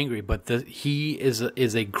 He's angry, but he is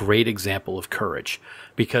a great example of courage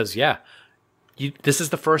because, this is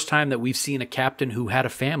the first time that we've seen a captain who had a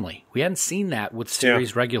family. We hadn't seen that with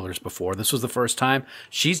series regulars before. This was the first time.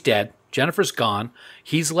 She's dead. Jennifer's gone.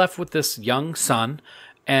 He's left with this young son,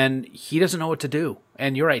 and he doesn't know what to do.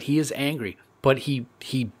 And you're right, he is angry, but he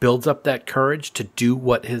builds up that courage to do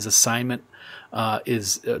what his assignment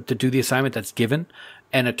is, to do the assignment that's given.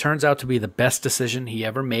 And it turns out to be the best decision he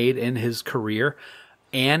ever made in his career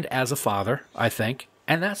and as a father, I think.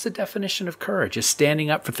 And that's the definition of courage, is standing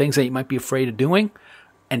up for things that you might be afraid of doing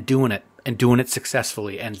and doing it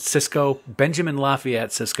successfully. And Benjamin Lafayette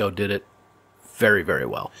Sisko did it very, very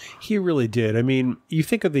well. He really did. I mean, you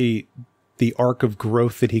think of the arc of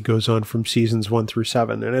growth that he goes on from seasons 1 through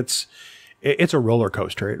 7, and it's a roller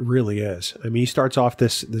coaster. It really is. I mean, he starts off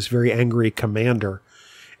this very angry commander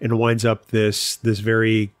and winds up this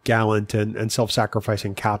very gallant and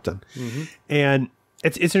self-sacrificing captain. Mm-hmm. And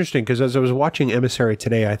it's interesting because as I was watching Emissary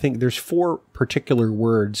today, I think there's 4 particular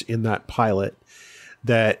words in that pilot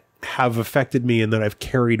that have affected me and that I've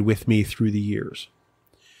carried with me through the years.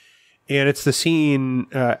 And it's the scene,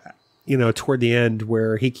 toward the end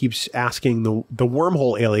where he keeps asking the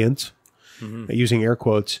wormhole aliens, using air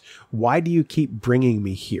quotes, why do you keep bringing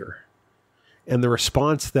me here? And the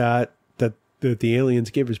response that the aliens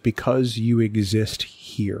give is because you exist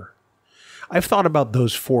here. I've thought about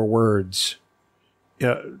those 4 words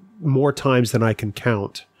more times than I can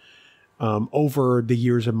count over the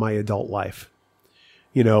years of my adult life.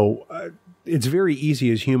 It's very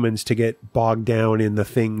easy as humans to get bogged down in the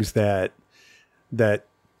things that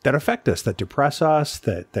affect us, that depress us,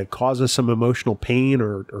 that cause us some emotional pain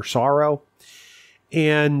or sorrow.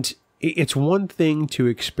 And it's one thing to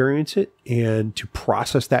experience it and to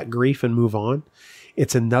process that grief and move on.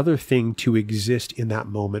 It's another thing to exist in that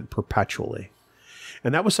moment perpetually.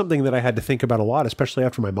 And that was something that I had to think about a lot, especially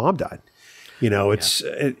after my mom died.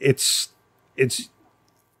 It's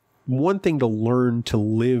one thing to learn to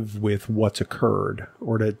live with what's occurred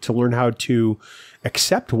or to learn how to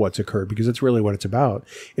accept what's occurred, because it's really what it's about.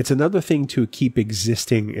 It's another thing to keep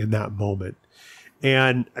existing in that moment.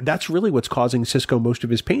 And that's really what's causing Sisko most of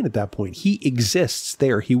his pain at that point. He exists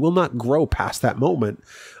there. He will not grow past that moment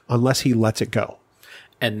unless he lets it go.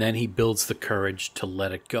 And then he builds the courage to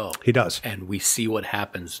let it go. He does. And we see what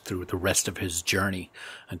happens through the rest of his journey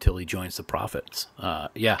until he joins the Prophets.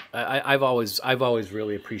 I've always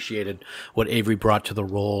really appreciated what Avery brought to the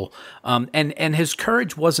role. And his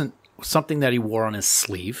courage wasn't something that he wore on his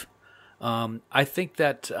sleeve. I think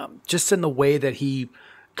that just in the way that he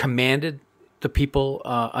commanded the people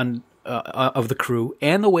of the crew,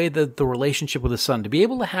 and the way that the relationship with his son, to be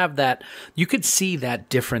able to have that, you could see that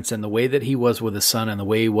difference in the way that he was with his son and the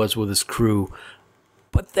way he was with his crew.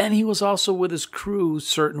 But then he was also with his crew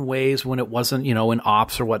certain ways when it wasn't, in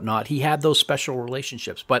ops or whatnot. He had those special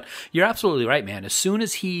relationships. But you're absolutely right, man. As soon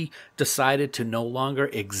as he decided to no longer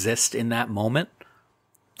exist in that moment,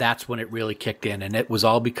 that's when it really kicked in. And it was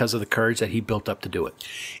all because of the courage that he built up to do it.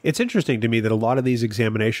 It's interesting to me that a lot of these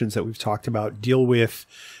examinations that we've talked about deal with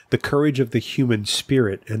the courage of the human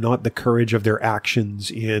spirit and not the courage of their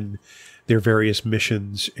actions in their various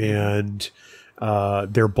missions and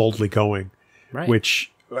their boldly going. Right. Which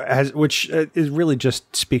is really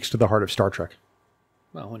just speaks to the heart of Star Trek.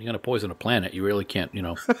 Well, when you're going to poison a planet, you really can't,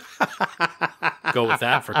 go with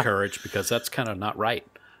that for courage, because that's kind of not right.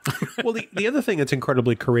 Well, the other thing that's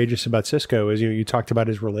incredibly courageous about Sisko is, you talked about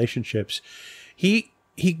his relationships. He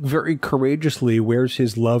very courageously wears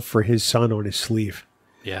his love for his son on his sleeve.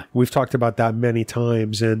 Yeah. We've talked about that many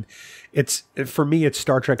times, and for me, it's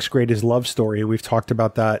Star Trek's greatest love story, and we've talked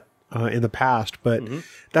about that in the past, but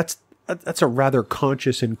that's a rather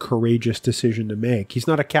conscious and courageous decision to make. He's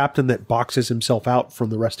not a captain that boxes himself out from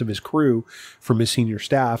the rest of his crew, from his senior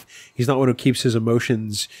staff. He's not one who keeps his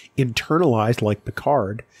emotions internalized like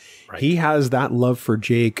Picard. Right. He has that love for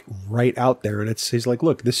Jake right out there. And he's like,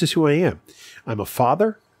 look, this is who I am. I'm a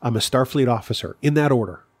father. I'm a Starfleet officer, in that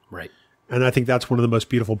order. Right. And I think that's one of the most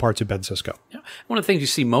beautiful parts of Ben Sisko. Yeah. One of the things you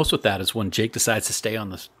see most with that is when Jake decides to stay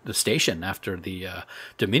on the station after the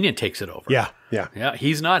Dominion takes it over. Yeah.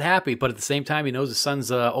 He's not happy, but at the same time, he knows his son's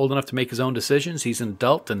old enough to make his own decisions. He's an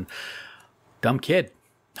adult and dumb kid.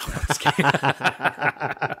 No, I'm just kidding.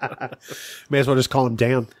 May as well just call him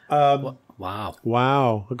Dan. Wow.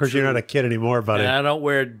 Of course, you're not a kid anymore, buddy. And I don't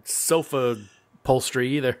wear sofa upholstery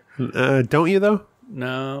either. Don't you, though?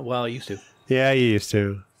 No. Well, I used to. Yeah, you used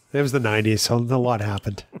to. It was the 90s, so a lot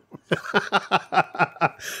happened.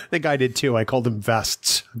 I think I did too. I called them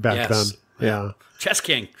vests back then. Yeah. Chess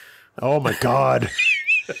King. Oh my God.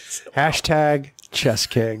 Hashtag Chess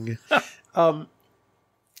King.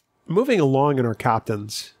 Moving along in our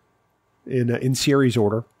captains in series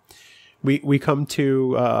order, we come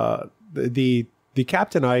to the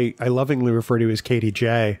captain I lovingly refer to as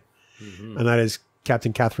KTJ, and that is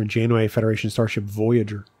Captain Catherine Janeway, Federation Starship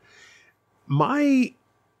Voyager.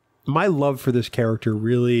 My love for this character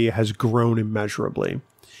really has grown immeasurably.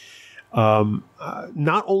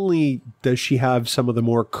 Not only does she have some of the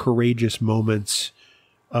more courageous moments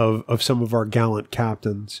of some of our gallant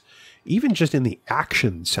captains, even just in the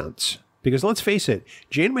action sense, because let's face it,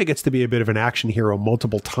 Janeway gets to be a bit of an action hero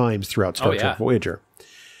multiple times throughout Star Trek Voyager.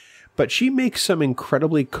 But she makes some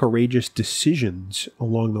incredibly courageous decisions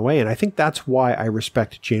along the way, and I think that's why I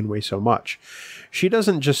respect Janeway so much. She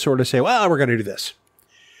doesn't just sort of say, well, we're going to do this.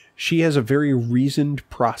 She has a very reasoned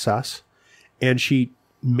process, and she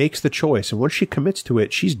makes the choice. And once she commits to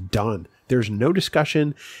it, she's done. There's no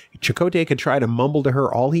discussion. Chakotay can try to mumble to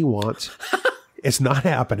her all he wants. It's not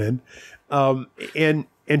happening. And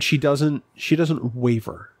she doesn't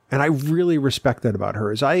waver. And I really respect that about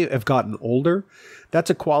her. As I have gotten older, that's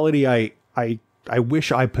a quality I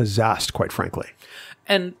wish I possessed, quite frankly.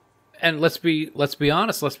 And let's be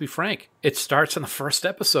honest, let's be frank. It starts in the first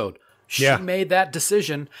episode. She made that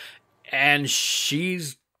decision, and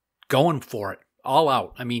she's going for it all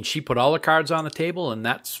out. I mean, she put all the cards on the table, and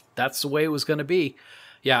that's the way it was going to be.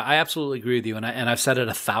 Yeah, I absolutely agree with you, and I've said it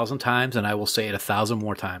 1,000 times, and I will say it 1,000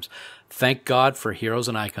 more times. Thank God for Heroes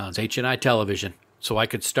and Icons, HNI Television, so I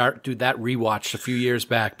could do that rewatch a few years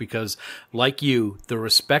back, because, like you, the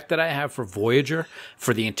respect that I have for Voyager,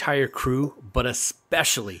 for the entire crew, but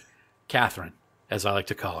especially Catherine, as I like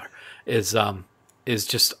to call her, is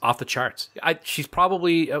just off the charts. She's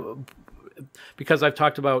probably, because I've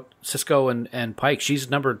talked about Sisko and Pike,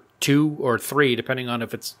 she's number 2 or 3, depending on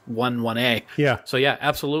if it's 1A. Yeah. So yeah,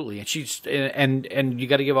 absolutely. And she's and you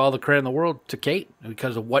got to give all the credit in the world to Kate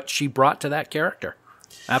because of what she brought to that character.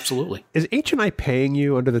 Absolutely. Is HNI paying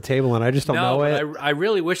you under the table and I just don't know it? I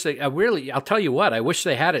really wish I'll tell you what, I wish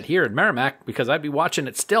they had it here in Merrimack, because I'd be watching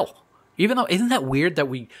it still. Even though, isn't that weird that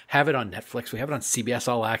we have it on Netflix, we have it on CBS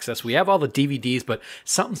All Access, we have all the DVDs, but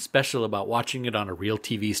something special about watching it on a real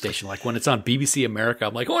TV station, like when it's on BBC America,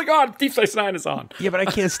 I'm like, oh my God, Deep Space Nine is on. Yeah, but I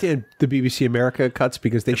can't stand the BBC America cuts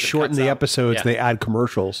because they shorten the episodes and they add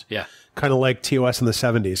commercials. Yeah. Kind of like TOS in the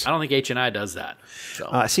 70s. I don't think HNI does that.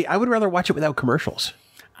 So. See, I would rather watch it without commercials.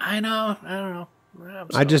 I know. I don't know.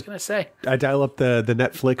 What can I say? I dial up the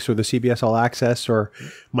Netflix or the CBS All Access or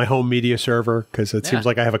my home media server because it seems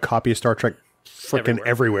like I have a copy of Star Trek freaking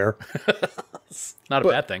everywhere. It's not a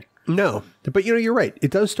bad thing. No, but you're right.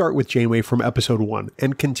 It does start with Janeway from episode 1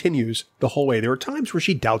 and continues the whole way. There are times where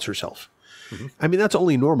she doubts herself. Mm-hmm. I mean, that's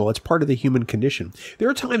only normal. It's part of the human condition. There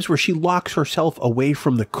are times where she locks herself away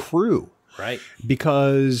from the crew. Right.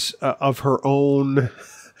 Because of her own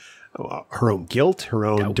guilt, her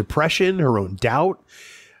own depression, her own doubt.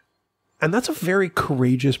 And that's a very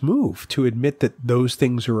courageous move to admit that those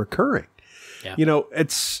things are occurring. Yeah.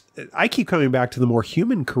 I keep coming back to the more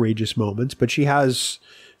human courageous moments, but she has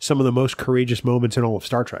some of the most courageous moments in all of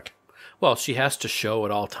Star Trek. Well, she has to show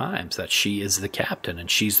at all times that she is the captain and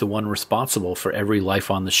she's the one responsible for every life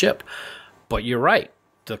on the ship. But you're right.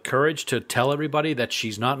 The courage to tell everybody that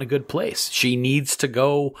she's not in a good place. She needs to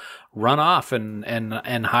go run off and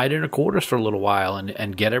hide in her quarters for a little while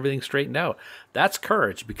and get everything straightened out. That's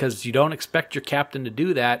courage, because you don't expect your captain to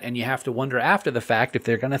do that, and you have to wonder after the fact if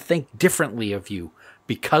they're going to think differently of you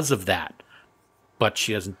because of that. But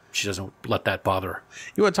she doesn't let that bother her.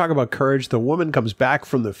 You want to talk about courage? The woman comes back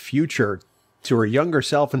from the future to her younger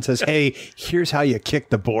self and says, "Hey, here's how you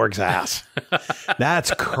kick the Borg's ass."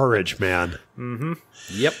 That's courage, man. Mm-hmm.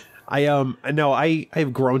 Yep.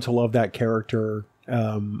 I've grown to love that character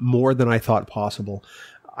more than I thought possible.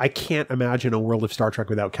 I can't imagine a world of Star Trek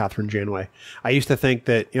without Catherine Janeway. I used to think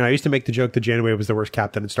that, I used to make the joke that Janeway was the worst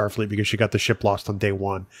captain in Starfleet because she got the ship lost on day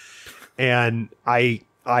 1. And I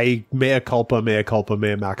mea culpa, mea culpa,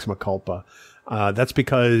 mea maxima culpa. That's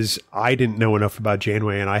because I didn't know enough about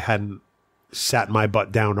Janeway and I hadn't sat my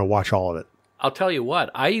butt down to watch all of it. I'll tell you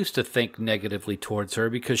what, I used to think negatively towards her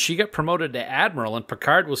because she got promoted to Admiral and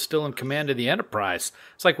Picard was still in command of the Enterprise.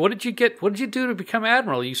 It's like, what did you do to become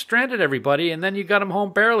Admiral? You stranded everybody and then you got them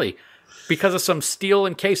home barely because of some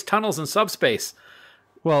steel-encased tunnels in subspace.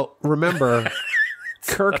 Well, remember,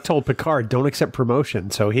 Kirk told Picard, don't accept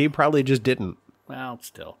promotion, so he probably just didn't. Well,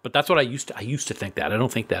 still. But that's what I used to think that. I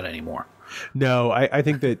don't think that anymore. No, I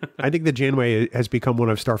think that Janeway has become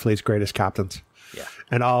one of Starfleet's greatest captains. Yeah.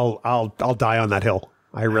 And I'll die on that hill.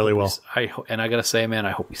 I really will. And I got to say, man,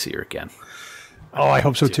 I hope we see her again. I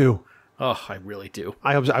hope so too. Oh, I really do.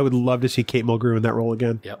 I would love to see Kate Mulgrew in that role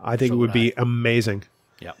again. Yep, I think it would be amazing.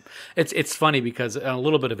 Yeah. It's funny because a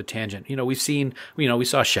little bit of a tangent, we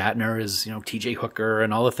saw Shatner as, TJ Hooker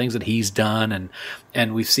and all the things that he's done.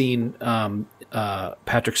 And we've seen,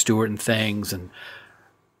 Patrick Stewart and things. And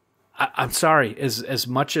I'm sorry, as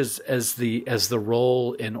much as the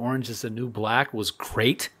role in Orange is the New Black was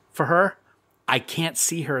great for her, I can't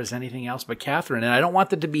see her as anything else but Catherine. And I don't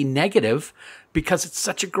want that to be negative because it's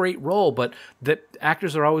such a great role, but that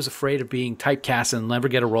actors are always afraid of being typecast and never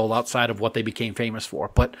get a role outside of what they became famous for.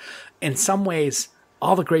 But in some ways,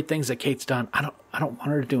 all the great things that Kate's done, I don't want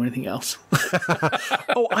her to do anything else.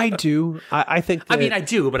 Oh, I do. I think that, I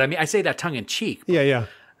do, but I say that tongue in cheek. But, yeah.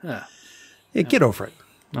 Get over it.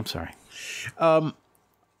 I'm sorry.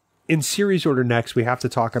 In series order next, we have to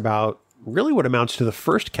talk about really what amounts to the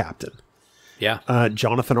first captain. Yeah.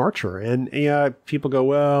 Jonathan Archer. And people go,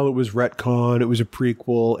 well, it was retcon. It was a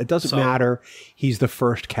prequel. It doesn't matter. He's the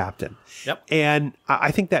first captain. Yep. And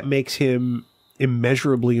I think that makes him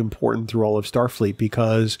immeasurably important through all of Starfleet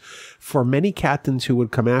because for many captains who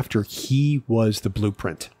would come after, he was the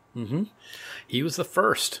blueprint. Mm-hmm. He was the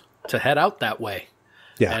first to head out that way.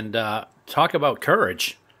 Yeah. And talk about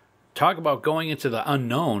courage. Talk about going into the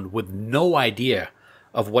unknown with no idea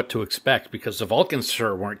of what to expect because the Vulcans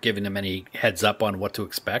sure weren't giving him any heads up on what to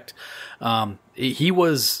expect. He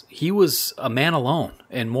was a man alone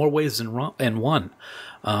in more ways than one.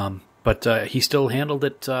 But he still handled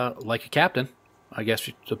it like a captain. I guess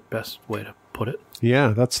it's the best way to put it. Yeah,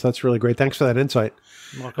 that's really great. Thanks for that insight.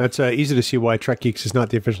 That's easy to see why Trek Geeks is not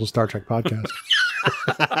the official Star Trek podcast.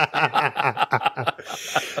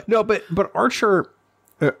 No, but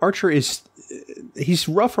Archer is he's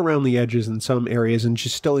rough around the edges in some areas and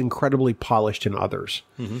just still incredibly polished in others.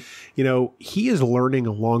 Mm-hmm. He is learning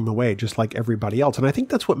along the way, just like everybody else. And I think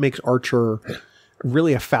that's what makes Archer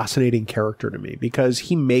really a fascinating character to me because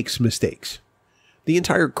he makes mistakes. The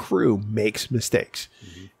entire crew makes mistakes.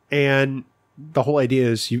 Mm-hmm. And the whole idea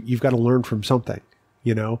is you've got to learn from something.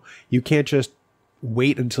 You can't just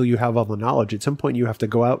wait until you have all the knowledge. At some point, you have to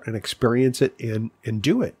go out and experience it and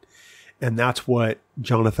do it. And that's what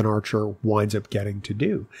Jonathan Archer winds up getting to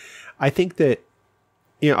do. I think that,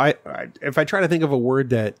 if I try to think of a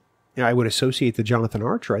word that I would associate to Jonathan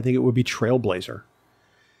Archer, I think it would be trailblazer.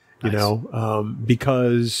 Nice.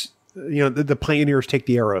 Because, the pioneers take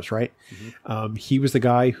the arrows, right? Mm-hmm. He was the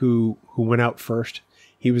guy who went out first.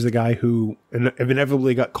 He was the guy who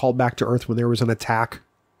inevitably got called back to Earth when there was an attack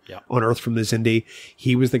on Earth from the Xindi.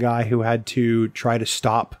 He was the guy who had to try to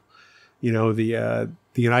stop, the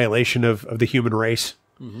annihilation of the human race.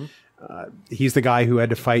 Mm-hmm. He's the guy who had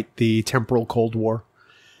to fight the temporal Cold War.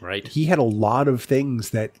 Right. He had a lot of things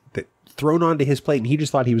that thrown onto his plate, and he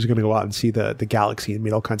just thought he was going to go out and see the galaxy and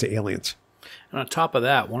meet all kinds of aliens. And on top of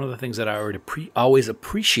that, one of the things that I always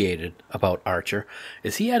appreciated about Archer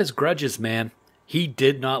is he had his grudges, man. He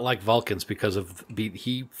did not like Vulcans because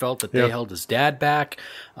he felt that they held his dad back,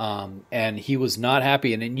 and he was not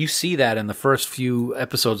happy. And you see that in the first few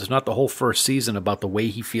episodes. It's not the whole first season about the way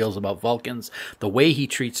he feels about Vulcans, the way he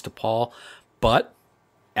treats T'Pol. But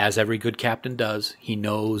as every good captain does, he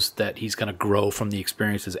knows that he's going to grow from the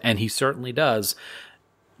experiences, and he certainly does,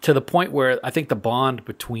 to the point where I think the bond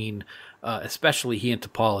between, especially he and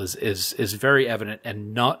T'Pol, is very evident,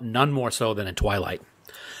 and none more so than in Twilight.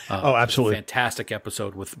 Absolutely. Fantastic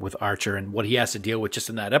episode with Archer and what he has to deal with just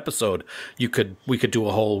in that episode. We could do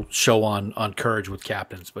a whole show on courage with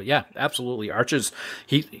captains. But yeah, absolutely. Archer's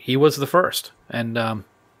he was the first, and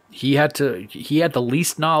he had the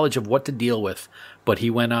least knowledge of what to deal with, but he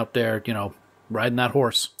went out there, riding that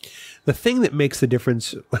horse. The thing that makes the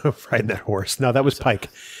difference, riding that horse. No, that was Pike.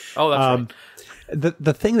 Oh, that's right.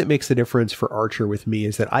 The thing that makes the difference for Archer with me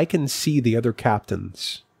is that I can see the other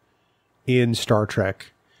captains in Star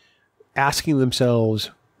Trek asking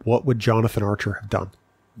themselves, what would Jonathan Archer have done?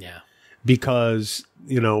 Yeah. Because,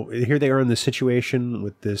 here they are in this situation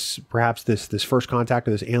with this first contact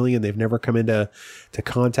with this alien they've never come into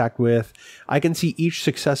contact with. I can see each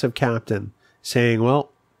successive captain saying,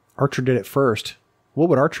 well, Archer did it first. What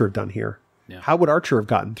would Archer have done here? Yeah. How would Archer have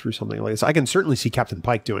gotten through something like this? I can certainly see Captain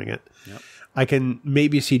Pike doing it. Yep. I can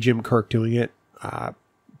maybe see Jim Kirk doing it.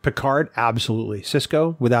 Picard, absolutely.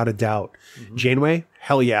 Cisco, without a doubt. Mm-hmm. Janeway,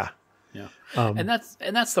 hell yeah. And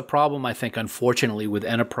that's the problem, I think, unfortunately, with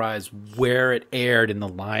Enterprise, where it aired in the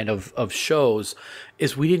line of shows,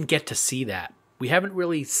 is we didn't get to see that. We haven't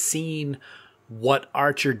really seen what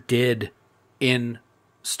Archer did in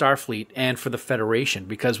Starfleet and for the Federation,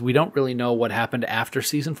 because we don't really know what happened after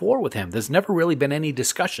season 4 with him. There's never really been any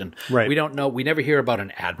discussion. Right. We don't know. We never hear about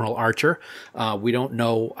an Admiral Archer. We don't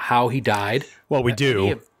know how he died. Well, we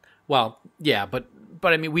do.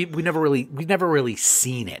 But I mean, we've never really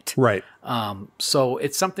seen it. Right. So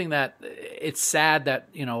it's something that it's sad that,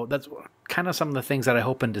 that's kind of some of the things that I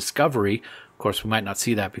hope in Discovery. Of course, we might not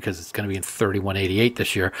see that because it's going to be in 3188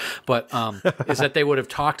 this year, but is that they would have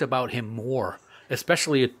talked about him more,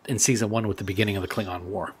 especially in season 1 with the beginning of the Klingon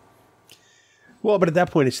War. Well, but at that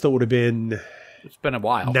point, it still would have been... It's been a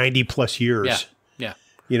while. 90 plus years. Yeah.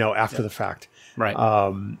 After the fact. Right.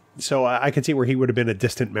 So I can see where he would have been a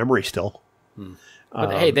distant memory still.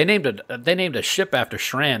 But hey, they named a ship after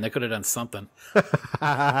Shran. They could have done something.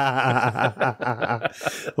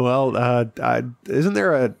 Well, isn't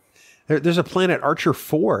there there's a planet Archer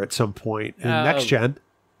 4 at some point in Next Gen?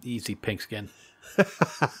 Easy, pink skin.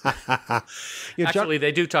 Actually,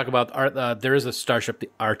 they do talk about there is a starship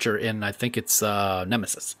Archer in, I think it's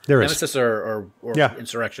Nemesis. There is. Nemesis or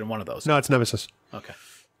Insurrection, one of those. No, it's Nemesis. Okay.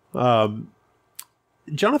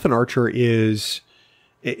 Jonathan Archer is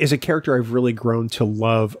a character I've really grown to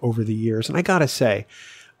love over the years. And I gotta say,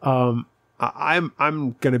 I'm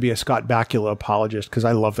going to be a Scott Bakula apologist because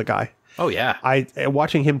I love the guy. Oh yeah.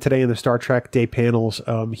 Watching him today in the Star Trek Day panels,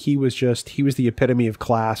 he was the epitome of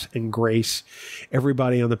class and grace.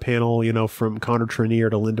 Everybody on the panel, from Connor Trenier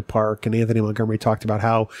to Linda Park and Anthony Montgomery talked about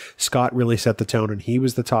how Scott really set the tone, and he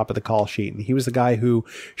was the top of the call sheet, and he was the guy who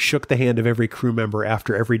shook the hand of every crew member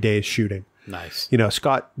after every day's shooting. Nice.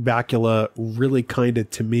 Scott Bakula really kind of,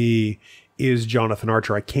 to me, is Jonathan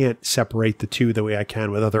Archer. I can't separate the two the way I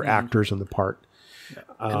can with other actors in the part.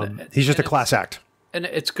 He's just a class act. And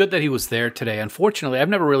it's good that he was there today. Unfortunately, I've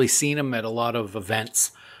never really seen him at a lot of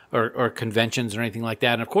events or conventions or anything like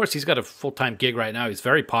that. And of course, he's got a full-time gig right now. He's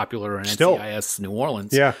very popular in NCIS New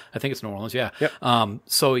Orleans. Yeah. I think it's New Orleans, yeah. Yep.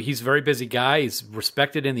 So he's a very busy guy. He's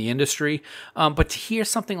respected in the industry. But to hear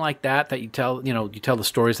something like that you tell the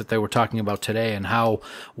stories that they were talking about today and how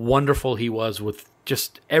wonderful he was with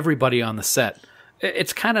just everybody on the set.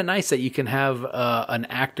 It's kind of nice that you can have an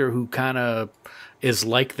actor who kind of is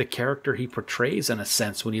like the character he portrays, in a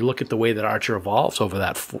sense, when you look at the way that Archer evolves over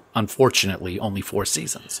that, unfortunately, only 4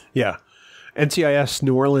 seasons. Yeah. NCIS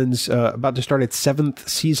New Orleans about to start its 7th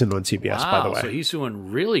season on CBS, by the way. So he's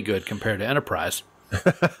doing really good compared to Enterprise.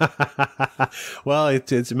 Well,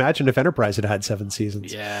 it's imagine if Enterprise had 7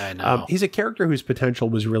 seasons. Yeah, I know. He's a character whose potential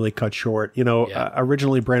was really cut short.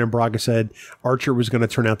 Originally Brandon Braga said Archer was going to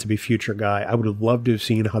turn out to be future guy. I would have loved to have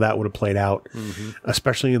seen how that would have played out,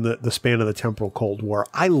 especially in the span of the temporal Cold War.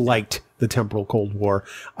 I liked the temporal Cold War.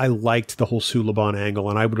 I liked the whole Suliban angle,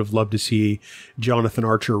 and I would have loved to see Jonathan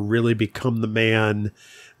Archer really become the man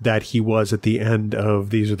that he was at the end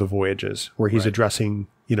of These Are the Voyages, where he's addressing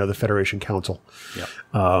the Federation Council. Yeah.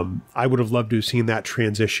 I would have loved to have seen that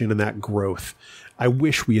transition and that growth. I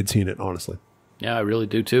wish we had seen it, honestly. Yeah, I really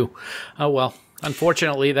do too. Oh, well,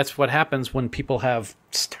 unfortunately, that's what happens when people have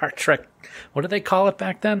Star Trek. What did they call it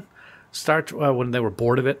back then? When they were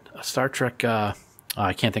bored of it, Star Trek.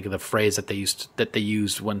 I can't think of the phrase that they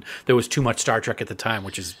used when there was too much Star Trek at the time,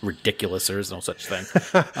 which is ridiculous. There is no such thing.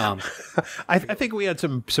 I think we had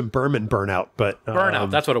some Berman burnout, but burnout.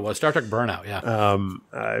 That's what it was. Star Trek burnout.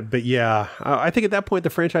 Yeah. But yeah, I think at that point the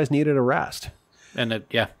franchise needed a rest. And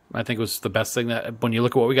I think it was the best thing that, when you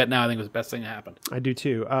look at what we got now, I think it was the best thing that happened. I do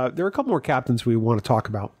too. There are a couple more captains we want to talk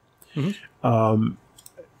about. Mm-hmm.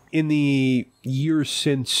 In the years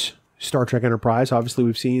since Star Trek Enterprise, obviously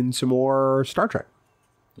we've seen some more Star Trek.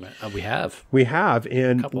 We have,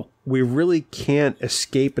 and we really can't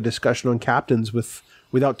escape a discussion on captains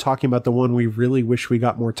without talking about the one we really wish we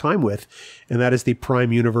got more time with, and that is the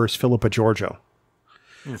Prime Universe Philippa Georgiou.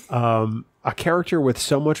 A character with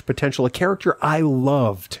so much potential, a character I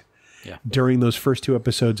loved during those first 2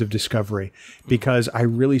 episodes of Discovery, because I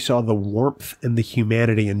really saw the warmth and the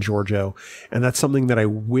humanity in Georgiou, and that's something that I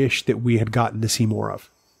wish that we had gotten to see more of.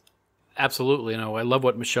 Absolutely. I love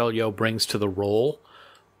what Michelle Yeoh brings to the role,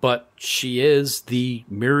 but she is the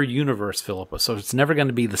mirror universe Philippa, so it's never going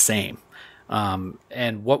to be the same.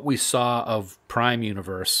 And what we saw of Prime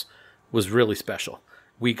Universe was really special.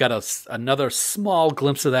 We got another small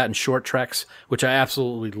glimpse of that in Short Treks, which I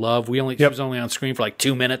absolutely love. She was only on screen for like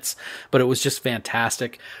 2 minutes, but it was just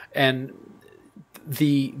fantastic. And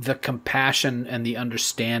the compassion and the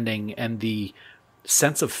understanding and the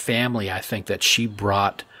sense of family, I think, that she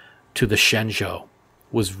brought to the Shenzhou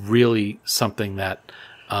was really something that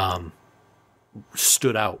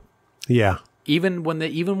stood out. Yeah. Even when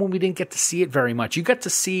we didn't get to see it very much, you got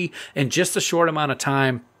to see in just a short amount of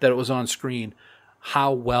time that it was on screen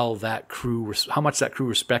how much that crew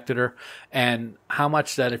respected her, and how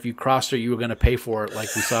much that if you crossed her, you were going to pay for it, like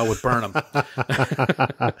we saw with Burnham.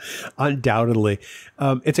 Undoubtedly.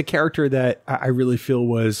 It's a character that I really feel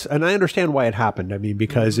was, and I understand why it happened. I mean,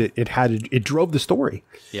 because it drove the story.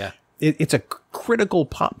 Yeah. It's a critical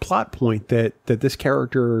plot point that this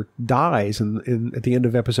character dies at the end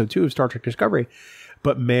of episode 2 of Star Trek Discovery.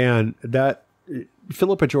 But man, that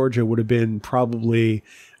Philippa Georgiou would have been probably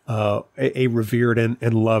a revered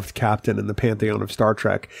and loved captain in the pantheon of Star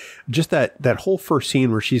Trek. Just that whole first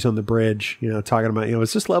scene where she's on the bridge, talking about,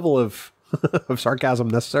 is this level of sarcasm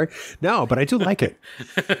necessary? No, but I do like it.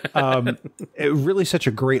 It really such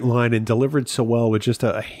a great line and delivered so well with just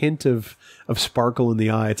a hint of sparkle in the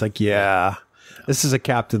eye. It's like, this is a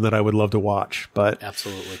captain that I would love to watch. But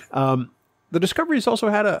absolutely. The Discovery's also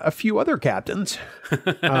had a few other captains.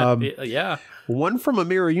 Yeah. One from a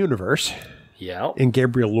mirror universe. Yeah. And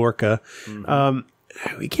Gabriel Lorca.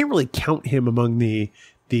 Mm-hmm. We can't really count him among the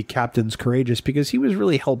captains courageous because he was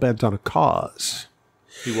really hell-bent on a cause.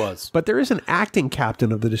 He was. But there is an acting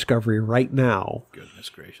captain of the Discovery right now. Goodness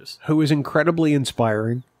gracious. Who is incredibly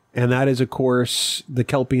inspiring, and that is, of course, the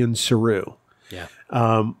Kelpian Saru. Yeah.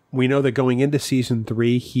 We know that going into season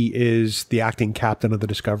 3, he is the acting captain of the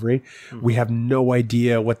Discovery. Mm-hmm. We have no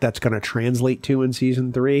idea what that's going to translate to in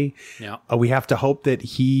season 3. Yeah. We have to hope that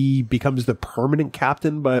he becomes the permanent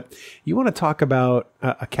captain, but you want to talk about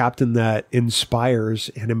a captain that inspires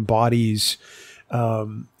and embodies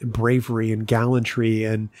bravery and gallantry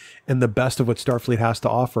and the best of what Starfleet has to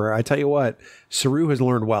offer. I tell you what, Saru has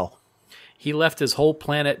learned well. He left his whole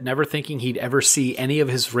planet never thinking he'd ever see any of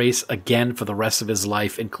his race again for the rest of his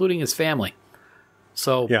life, including his family.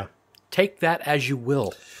 So take that as you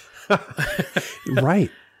will. Right.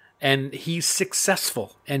 And he's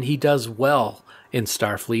successful, and he does well in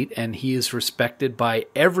Starfleet, and he is respected by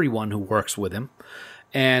everyone who works with him.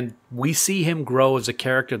 And we see him grow as a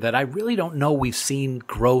character that I really don't know we've seen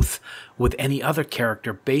growth with any other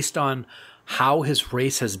character based on how his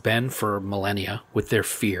race has been for millennia with their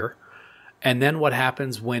fear. And then what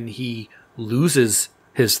happens when he loses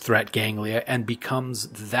his threat ganglia and becomes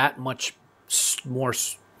that much more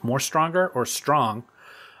stronger or strong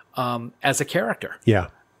as a character. Yeah.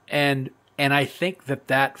 And I think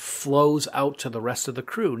that flows out to the rest of the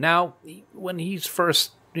crew. Now, when he's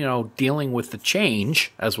first, dealing with the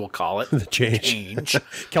change, as we'll call it. The change.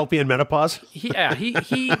 Kelpian menopause? He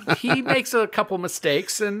makes a couple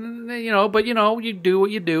mistakes, and, but, you do what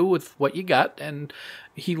you do with what you got, and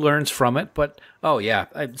he learns from it. But,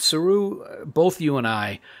 Saru, both you and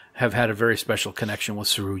I have had a very special connection with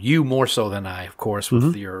Saru. You more so than I, of course,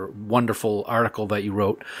 with your wonderful article that you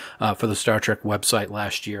wrote for the Star Trek website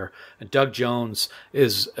last year. And Doug Jones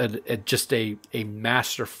is just a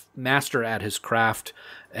master at his craft,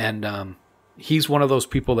 and he's one of those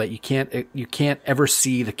people that you can't ever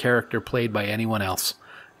see the character played by anyone else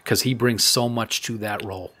because he brings so much to that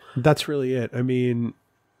role. That's really it. I mean,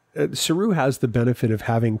 Saru has the benefit of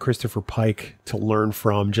having Christopher Pike to learn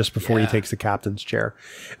from just before he takes the captain's chair.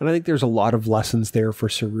 And I think there's a lot of lessons there for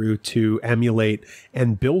Saru to emulate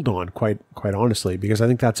and build on, quite honestly, because I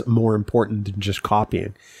think that's more important than just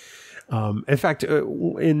copying. In fact,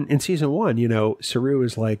 in season 1, Saru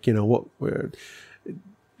is like,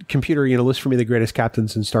 computer, list for me the greatest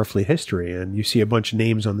captains in Starfleet history. And you see a bunch of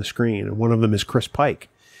names on the screen, and one of them is Chris Pike.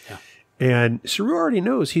 Yeah. And Saru already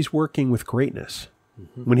knows he's working with greatness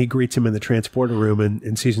when he greets him in the transporter room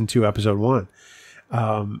in season 2, episode 1.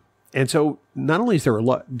 And so not only is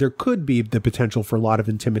there could be the potential for a lot of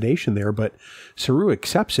intimidation there, but Saru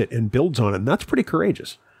accepts it and builds on it. And that's pretty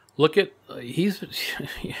courageous. Look at, he's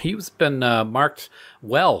been marked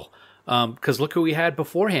well, because look who he had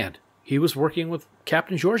beforehand. He was working with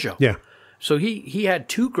Captain Giorgio. Yeah. So he had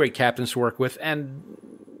 2 great captains to work with, and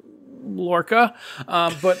Lorca.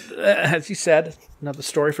 But as you said, another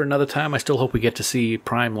story for another time. I still hope we get to see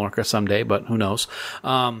Prime Lorca someday, but who knows?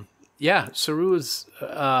 Saru is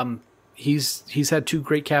he's had 2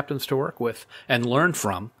 great captains to work with and learn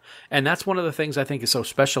from. And that's one of the things I think is so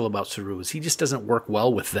special about Saru is he just doesn't work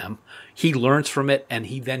well with them. He learns from it, and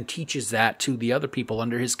he then teaches that to the other people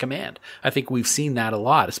under his command. I think we've seen that a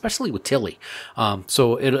lot, especially with Tilly.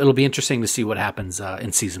 So it'll be interesting to see what happens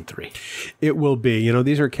in season 3. It will be.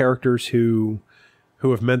 These are characters who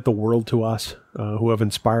have meant the world to us, who have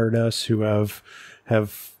inspired us, who have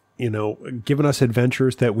given us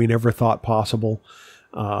adventures that we never thought possible.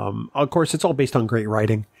 Of course, it's all based on great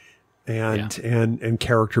writing. And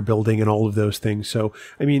character building and all of those things. So,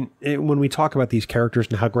 I mean, when we talk about these characters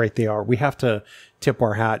and how great they are, we have to tip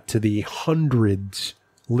our hat to the hundreds,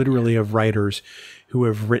 literally, of writers who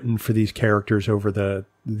have written for these characters over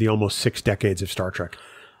the almost 6 decades of Star Trek.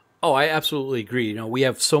 Oh, I absolutely agree. We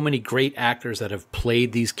have so many great actors that have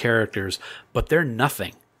played these characters, but they're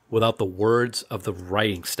nothing without the words of the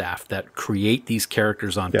writing staff that create these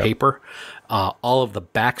characters on paper, all of the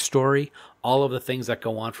backstory, all of the things that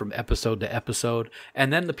go on from episode to episode,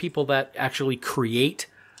 and then the people that actually create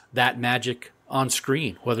that magic on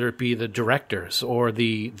screen, whether it be the directors or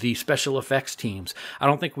the special effects teams. I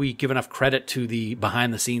don't think we give enough credit to the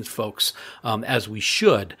behind-the-scenes folks as we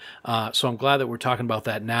should. So I'm glad that we're talking about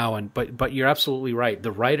that now. But you're absolutely right.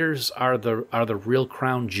 The writers are the real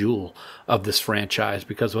crown jewel of this franchise,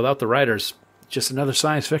 because without the writers, just another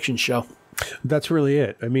science fiction show. That's really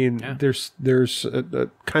it. I mean, there's a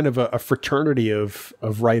kind of a fraternity of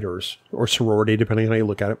writers, or sorority, depending on how you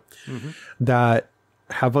look at it, that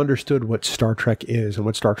have understood what Star Trek is and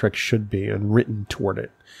what Star Trek should be and written toward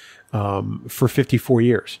it for 54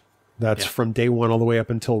 years. That's from day one all the way up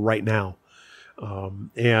until right now.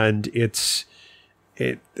 And it's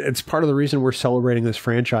part of the reason we're celebrating this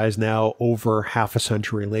franchise now over half a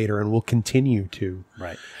century later, and we'll continue to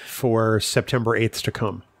for September 8th to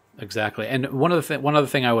come. Exactly. And one other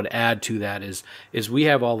thing I would add to that is we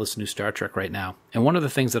have all this new Star Trek right now. And one of the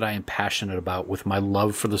things that I am passionate about with my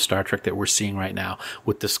love for the Star Trek that we're seeing right now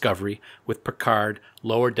with Discovery, with Picard,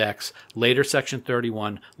 Lower Decks, later Section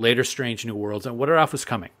 31, later Strange New Worlds, and what else is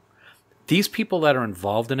coming. These people that are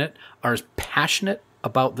involved in it are as passionate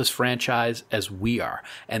about this franchise as we are,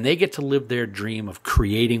 and they get to live their dream of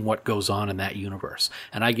creating what goes on in that universe.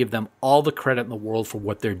 And I give them all the credit in the world for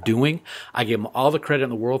what they're doing. I give them all the credit in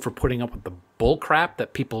the world for putting up with the bull crap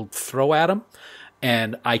that people throw at them.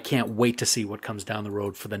 And I can't wait to see what comes down the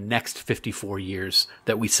road for the next 54 years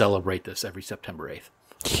that we celebrate this every September 8th.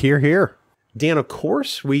 Hear, hear. Dan, of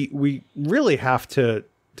course, we really have to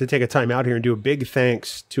take a time out here and do a big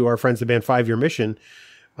thanks to our friends, the band 5 Year Mission.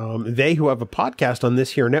 They who have a podcast on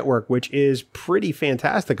this here network, which is pretty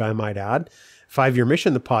fantastic, I might add. 5 Year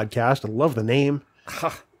Mission, the podcast. I love the name.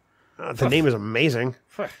 The name is amazing.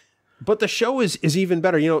 But the show is even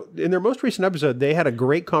better. In their most recent episode, they had a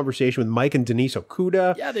great conversation with Mike and Denise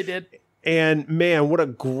Okuda. Yeah, they did. And man, what a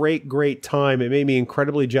great, great time. It made me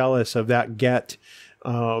incredibly jealous of that get.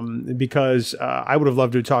 Because I would have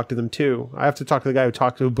loved to talk to them too. I have to talk to the guy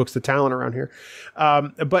who books the talent around here.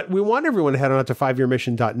 But we want everyone to head on out to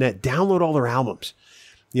 5yearmission.net, download all their albums,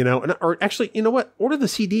 or actually, you know what? Order the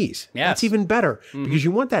CDs. Yes. That's even better because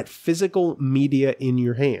you want that physical media in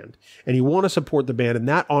your hand and you want to support the band. And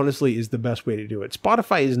that honestly is the best way to do it.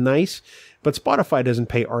 Spotify is nice, but Spotify doesn't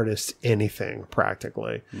pay artists anything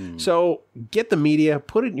practically. So get the media,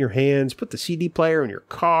 put it in your hands, put the CD player in your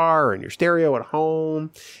car and your stereo at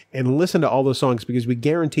home and listen to all those songs because we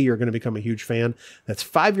guarantee you're going to become a huge fan. That's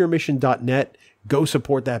 5yearmission.net. Go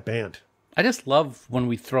support that band. I just love when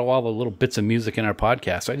we throw all the little bits of music in our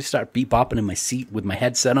podcast. So I just start beep-bopping in my seat with my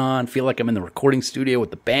headset on, feel like I'm in the recording studio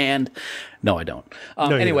with the band. No, I don't.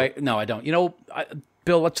 Anyway, no, I don't.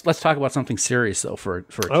 Bill, let's talk about something serious, though, for a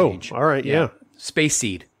change. All right, yeah. Space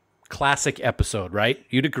Seed. Classic episode, right?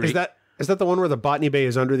 You'd agree. Is that the one where the botany bay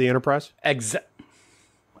is under the Enterprise?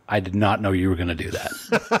 I did not know you were going to do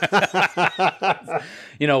that.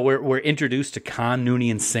 We're introduced to Khan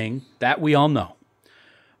Noonien Singh. That we all know.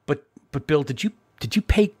 But Bill, did you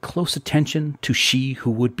pay close attention to she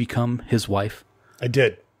who would become his wife? I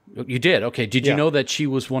did. You did? Okay. Did you know that she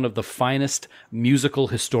was one of the finest musical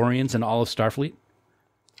historians in all of Starfleet?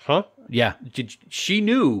 Huh? Yeah. She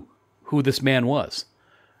knew who this man was.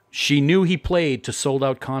 She knew he played to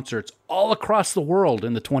sold-out concerts all across the world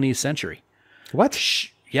in the 20th century. What?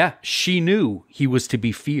 She knew he was to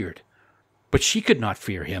be feared. But she could not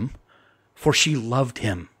fear him, for she loved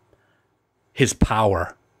him. His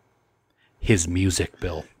power. His music,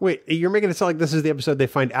 Bill. Wait, you're making it sound like this is the episode they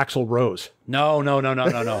find Axl Rose. No. Not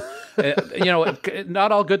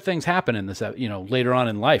all good things happen in this, later on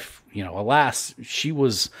in life. Alas, she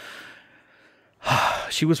was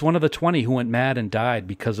one of the 20 who went mad and died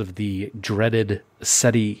because of the dreaded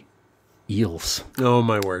SETI eels. Oh,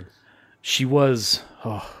 my word. She was,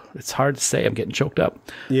 it's hard to say. I'm getting choked up.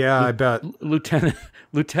 Yeah, I bet. Lieutenant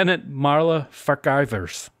Marla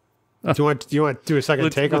Farkivers. Do you want to do a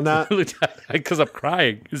second take on that? Because I'm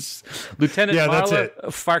crying. It's Lieutenant Marla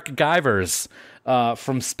Farkivers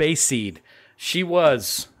from Space Seed. She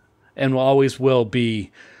was and always will be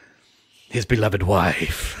his beloved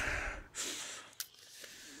wife.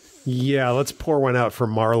 Yeah, let's pour one out for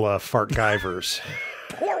Marla Farkivers.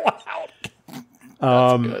 Pour one out.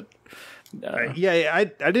 That's good. Yeah, I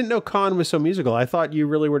didn't know Khan was so musical. I thought you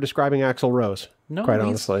really were describing Axl Rose. No, quite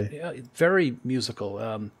honestly. Yeah, very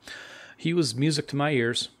musical. He was music to my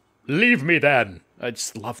ears. Leave me then. I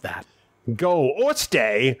just love that. Go or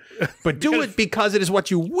stay, but do it because it is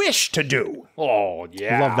what you wish to do. Oh,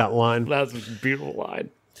 yeah. Love that line. That's a beautiful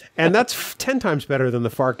line. And that's 10 times better than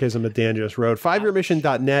the Farkism that Dan just wrote.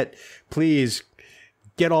 5yearmission.net. Please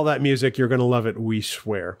get all that music. You're going to love it, we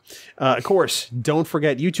swear. Of course, don't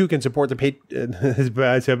forget, you too can support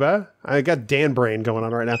the I got Dan brain going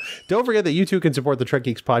on right now. Don't forget that you too can support the Trek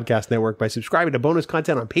Geeks Podcast Network by subscribing to bonus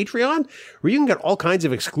content on Patreon, where you can get all kinds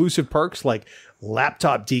of exclusive perks like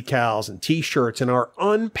laptop decals and t-shirts and our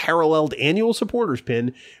unparalleled annual supporters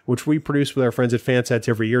pin, which we produce with our friends at Fansets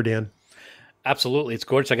every year, Dan. Absolutely. It's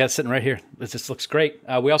gorgeous. I got it sitting right here. This just looks great.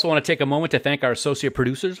 We also want to take a moment to thank our associate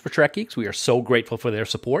producers for Trek Geeks. We are so grateful for their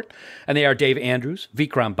support. And they are Dave Andrews,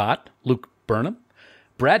 Vikram Bhatt, Luke Burnham,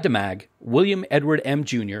 Brad DeMag, William Edward M.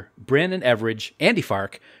 Jr., Brandon Everidge, Andy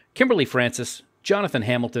Fark, Kimberly Francis, Jonathan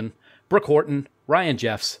Hamilton, Brooke Horton, Ryan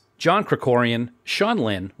Jeffs, John Krikorian, Sean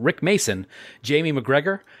Lynn, Rick Mason, Jamie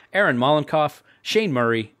McGregor, Aaron Mollenkoff, Shane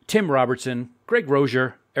Murray, Tim Robertson, Greg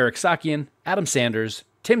Rozier, Eric Sakian, Adam Sanders,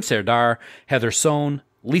 Tim Serdar, Heather Sohn,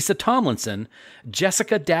 Lisa Tomlinson,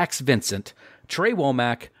 Jessica Dax Vincent, Trey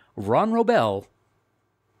Womack, Ron Robel,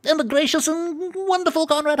 and the gracious and wonderful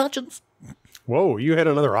Conrad Hutchins. Whoa, you hit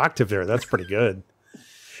another octave there. That's pretty good.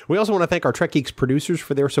 We also want to thank our Trek Geeks producers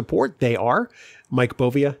for their support. They are Mike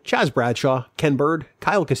Bovia, Chaz Bradshaw, Ken Bird,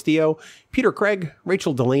 Kyle Castillo, Peter Craig,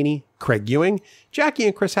 Rachel Delaney, Craig Ewing, Jackie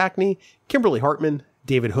and Chris Hackney, Kimberly Hartman,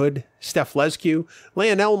 David Hood, Steph Lescue,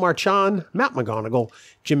 Leonel Marchand, Matt McGonigal,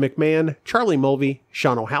 Jim McMahon, Charlie Mulvey,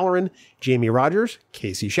 Sean O'Halloran, Jamie Rogers,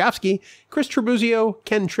 Casey Shafsky, Chris Trabuzio,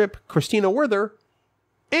 Ken Tripp, Christina Werther,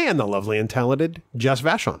 and the lovely and talented Jess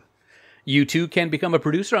Vashon. You too can become a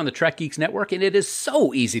producer on the Trek Geeks Network, and it is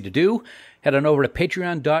so easy to do. Head on over to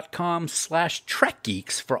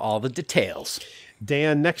patreon.com/TrekGeeks for all the details.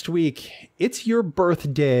 Dan, next week, it's your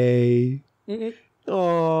birthday. Mm-hmm.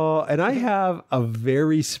 Oh, and I have a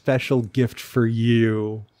very special gift for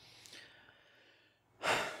you.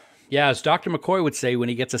 Yeah, as Dr. McCoy would say when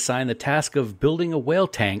he gets assigned the task of building a whale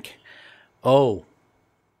tank, oh,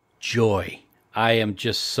 joy. I am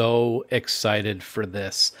just so excited for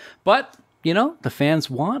this. But, the fans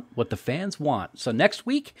want what the fans want. So next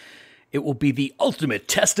week, it will be the ultimate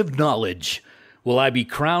test of knowledge. Will I be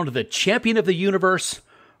crowned the champion of the universe,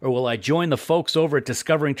 or will I join the folks over at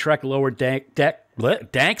Discovering Trek Lower Danks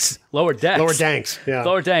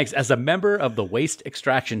as a member of the waste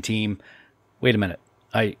extraction team? Wait a minute.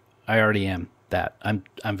 I already am that.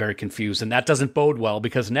 I'm very confused, and that doesn't bode well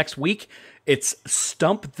because next week it's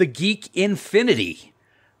Stump the Geek Infinity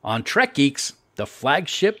on Trek Geeks, the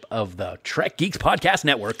flagship of the Trek Geeks Podcast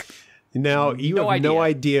Network. Now, you have no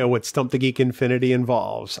idea what Stump the Geek Infinity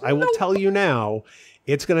involves. I will tell you now,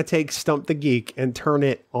 it's going to take Stump the Geek and turn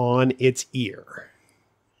it on its ear.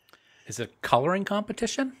 Is it a coloring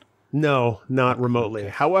competition? No, not remotely.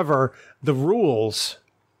 However, the rules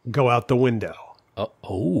go out the window.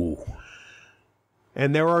 Oh.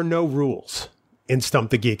 And there are no rules in Stump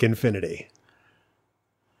the Geek Infinity.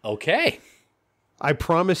 Okay. I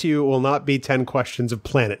promise you it will not be 10 questions of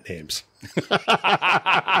planet names. And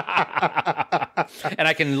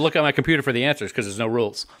I can look on my computer for the answers because there's no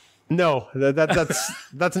rules. No,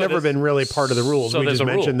 that's never been really part of the rules. So we there's just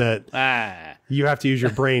a mentioned rule. that you have to use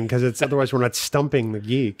your brain because otherwise we're not stumping the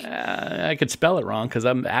geek. I could spell it wrong because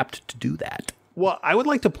I'm apt to do that. Well, I would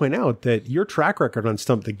like to point out that your track record on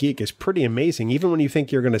Stump the Geek is pretty amazing, even when you think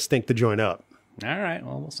you're going to stink the joint up. All right,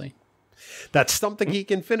 well, we'll see. That's Stump the Geek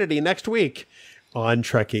Infinity next week on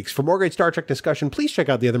Trek Geeks. For more great Star Trek discussion, please check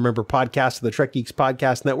out the other member podcasts of the Trek Geeks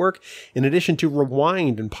Podcast Network. In addition to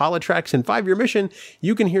Rewind and Politirex and 5-Year Mission,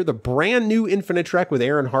 you can hear the brand new Infinite Trek with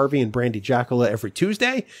Aaron Harvey and Brandy Jackola every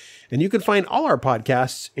Tuesday. And you can find all our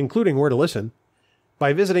podcasts, including Where to Listen,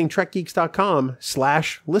 by visiting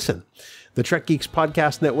trekgeeks.com/listen. The Trek Geeks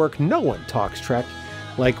Podcast Network, no one talks Trek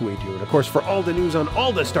like we do. And of course, for all the news on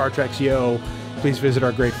all the Star Treks, please visit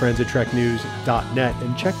our great friends at treknews.net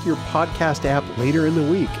and check your podcast app later in the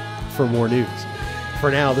week for more news. For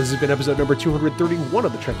now, this has been episode number 231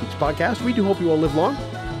 of the Trek Geeks Podcast. We do hope you all live long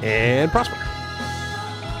and prosper.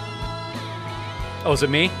 Oh, is it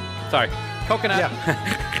me? Sorry. Coconut. Yeah.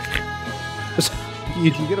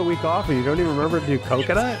 you get a week off and you don't even remember to do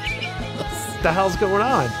coconut? What the hell's going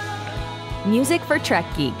on? Music for Trek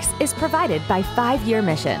Geeks is provided by 5-Year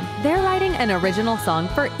Mission. They're writing an original song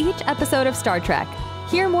for each episode of Star Trek.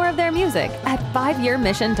 Hear more of their music at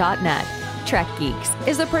 5yearmission.net. Trek Geeks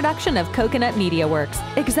is a production of Coconut Media Works.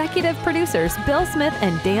 Executive producers Bill Smith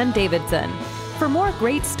and Dan Davidson. For more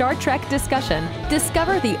great Star Trek discussion,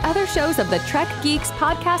 discover the other shows of the Trek Geeks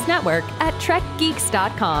Podcast Network at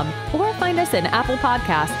trekgeeks.com or find us in Apple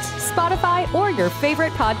Podcasts, Spotify, or your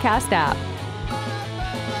favorite podcast app.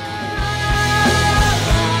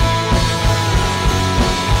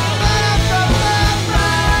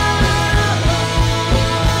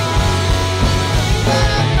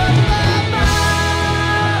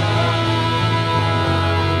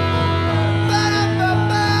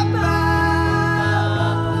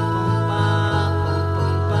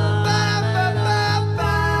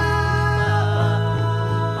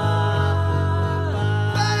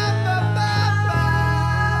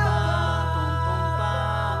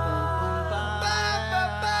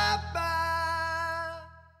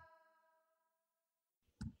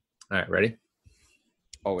 All right, ready?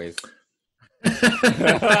 Always.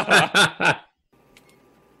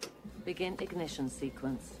 Begin ignition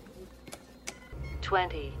sequence.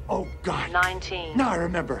 20. Oh, God. 19. Now I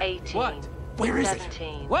remember. 18. What? Where is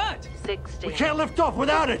 17. it? What? 16. We can't lift off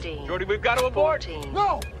without it. 15, Jordy, we've got to abort. 14,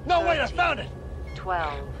 No, wait, I 13, found it.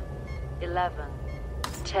 12. 11.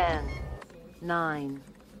 10. 9.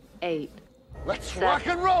 8. Let's 7, rock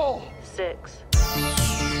and roll. 6.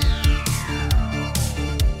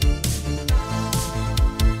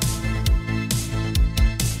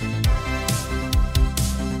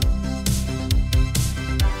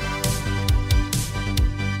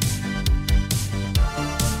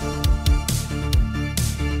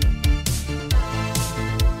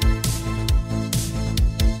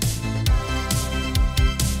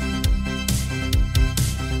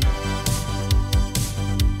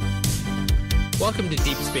 Welcome to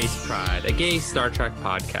Deep Space Pride, a gay Star Trek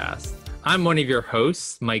podcast. I'm one of your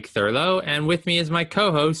hosts, Mike Thurlow, and with me is my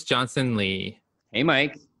co-host, Johnson Lee. Hey,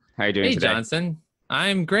 Mike. How are you doing today? Hey, Johnson.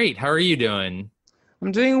 I'm great. How are you doing?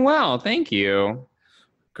 I'm doing well. Thank you.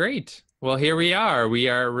 Great. Well, here we are. We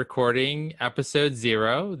are recording episode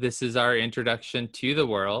 0. This is our introduction to the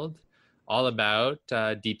world, all about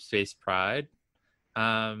Deep Space Pride.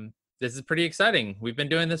 This is pretty exciting. We've been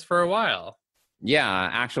doing this for a while. Yeah,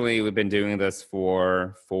 actually, we've been doing this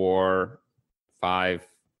for 5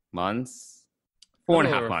 months.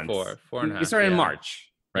 4.5 months. Four and a half. We started in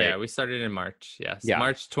March, right? Yeah, we started in March. Yes. Yeah.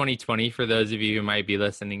 March 2020 for those of you who might be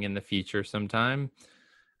listening in the future sometime.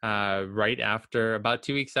 Right after, about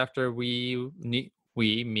 2 weeks after we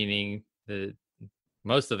meaning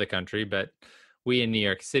most of the country, but we in New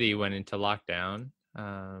York City went into lockdown.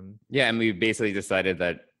 Yeah, and we basically decided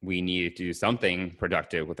that we needed to do something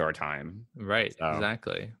productive with our time. Right, So,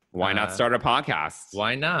 exactly. Why not start a podcast?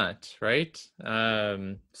 Why not, right?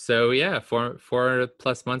 So yeah, four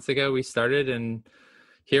plus months ago we started, and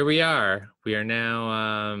here we are. We are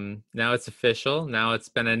now it's official. Now it's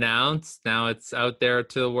been announced. Now it's out there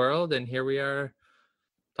to the world, and here we are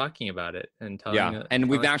talking about it and telling. Yeah, and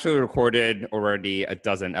we've actually recorded already a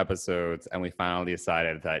dozen episodes, and we finally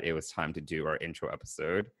decided that it was time to do our intro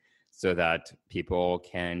episode. so that people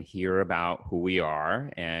can hear about who we are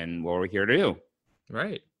and what we're here to do.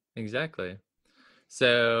 Right. Exactly.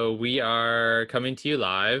 So we are coming to you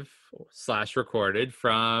live / recorded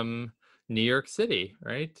from New York City,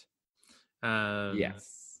 right?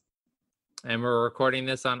 Yes. And we're recording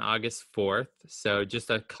this on August 4th. So just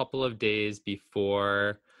a couple of days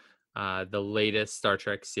before the latest Star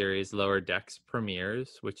Trek series Lower Decks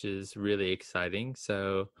premieres, which is really exciting.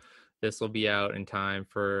 So this will be out in time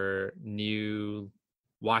for new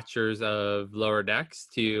watchers of Lower Decks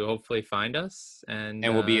to hopefully find us. And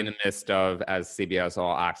we'll be in the midst of, as CBS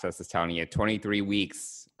All Access is telling you, 23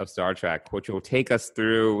 weeks of Star Trek, which will take us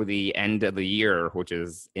through the end of the year, which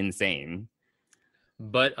is insane.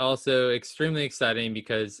 But also extremely exciting,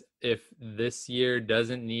 because if this year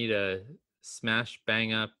doesn't need a smash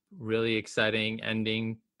bang up, really exciting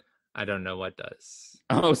ending, I don't know what does.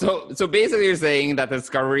 Oh, so basically you're saying that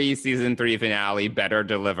Discovery season 3 finale better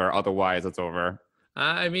deliver, otherwise it's over.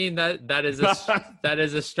 I mean, that is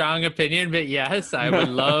a strong opinion, but yes, I would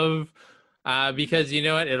love, because you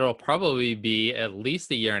know what, it'll probably be at least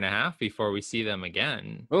a year and a half before we see them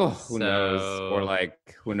again. Oh, who knows? Or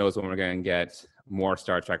who knows when we're going to get more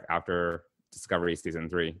Star Trek after Discovery season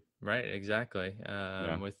 3. Right, exactly.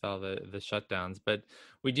 With all the shutdowns. But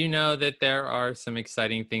we do know that there are some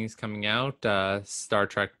exciting things coming out. Star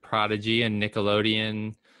Trek Prodigy and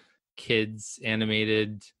Nickelodeon kids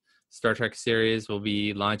animated Star Trek series will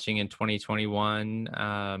be launching in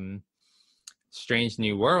 2021. Strange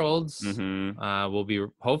New Worlds will be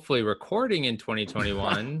hopefully recording in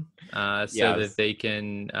 2021 that they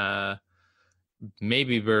can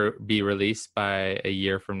maybe be released by a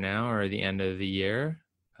year from now or the end of the year.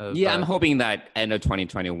 I'm hoping that end of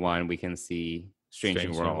 2021 we can see Strange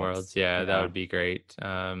New Worlds. Yeah, that would be great.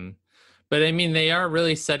 But I mean, they are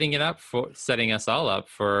really setting us all up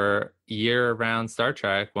for year-round Star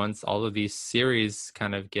Trek once all of these series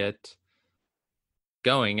kind of get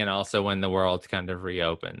going, and also when the world kind of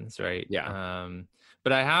reopens, right? Yeah.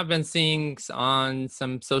 But I have been seeing on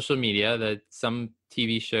some social media that some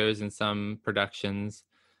TV shows and some productions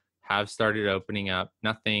have started opening up.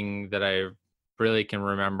 Nothing that I really can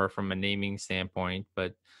remember from a naming standpoint,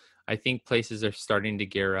 but I think places are starting to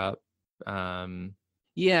gear up.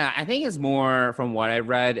 Yeah, I think it's more, from what I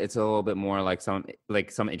read, it's a little bit more like some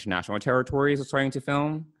international territories are starting to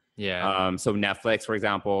film. Yeah. So Netflix, for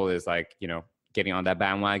example, is getting on that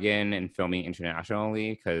bandwagon and filming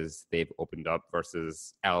internationally because they've opened up,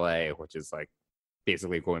 versus LA, which is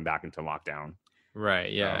basically going back into lockdown.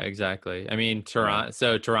 Right. Yeah, exactly. I mean,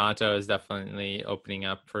 Toronto is definitely opening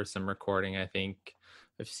up for some recording. I think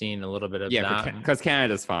I've seen a little bit of that. Because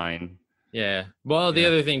Canada's fine. Yeah. Well, the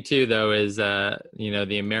other thing too, though, is the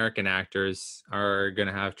American actors are going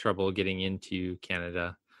to have trouble getting into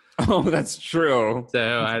Canada. Oh, that's true.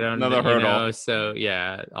 So I don't know. Another hurdle. So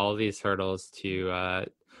yeah, all these hurdles to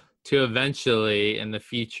eventually in the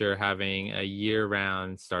future having a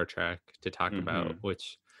year-round Star Trek to talk about,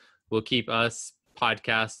 which will keep us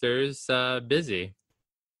podcasters busy.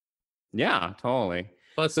 Yeah, totally.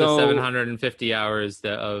 Plus the 750 hours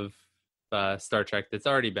of Star Trek that's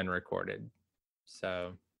already been recorded.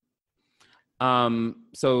 So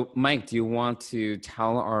Mike, do you want to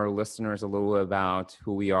tell our listeners a little about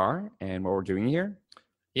who we are and what we're doing here?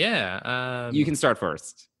 Yeah. You can start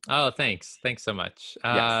first. Oh, thanks so much.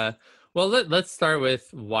 Yes. Well, let's start with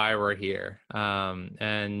why we're here.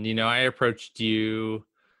 And I approached you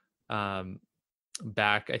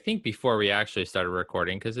back, I think, before we actually started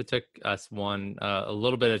recording, because it took us a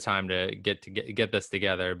little bit of time to get this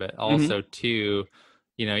together, but also two,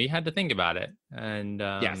 you had to think about it. And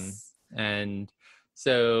yes. And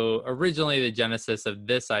so originally the genesis of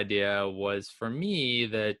this idea was for me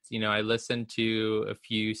that, I listened to a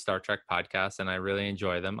few Star Trek podcasts and I really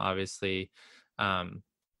enjoy them. Obviously,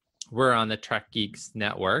 we're on the Trek Geeks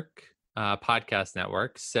network, podcast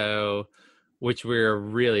network, which we're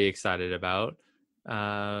really excited about.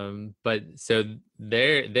 But so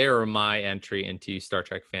they were my entry into Star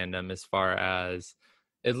Trek fandom, as far as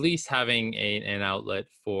at least having an outlet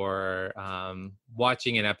for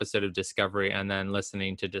watching an episode of Discovery and then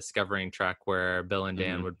listening to Discovering Trek, where Bill and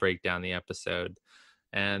Dan would break down the episode.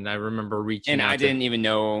 And I remember reaching out. And I didn't even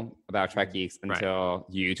know about Trek Geeks until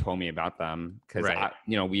you told me about them, because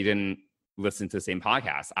we didn't listen to the same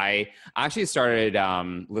podcast. I actually started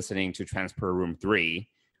listening to Transport Room 3,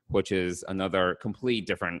 which is another completely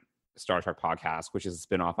different Star Trek podcast, which is a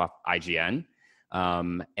spinoff of IGN.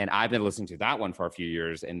 And I've been listening to that one for a few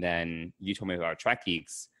years. And then you told me about Trek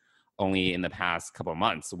Geeks only in the past couple of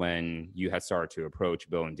months when you had started to approach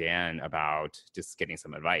Bill and Dan about just getting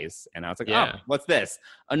some advice. And I was like, oh, what's this?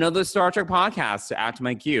 Another Star Trek podcast to add to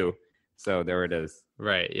my queue. So there it is.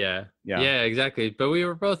 Right. Yeah. Yeah, exactly. But we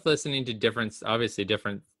were both listening to different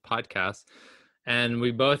podcasts, and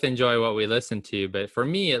we both enjoy what we listen to. But for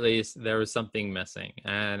me, at least, there was something missing.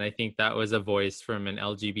 And I think that was a voice from an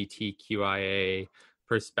LGBTQIA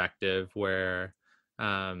perspective where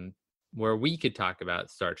we could talk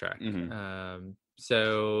about Star Trek.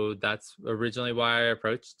 So that's originally why I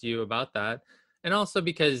approached you about that. And also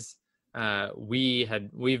because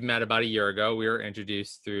we've met about a year ago. We were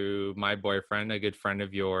introduced through my boyfriend, a good friend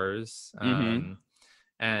of yours.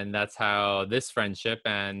 And that's how this friendship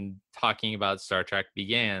and talking about Star Trek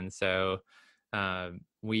began. So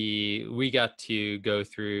we got to go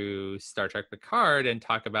through Star Trek Picard and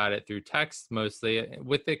talk about it through text mostly,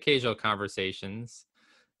 with occasional conversations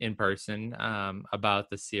in person about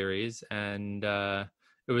the series. And it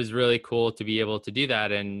was really cool to be able to do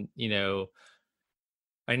that. And,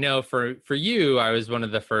 I know for you, I was one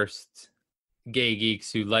of the first gay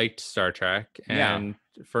geeks who liked Star Trek. And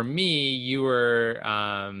for me, you were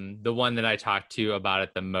the one that I talked to about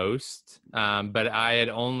it the most. But I had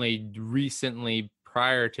only recently,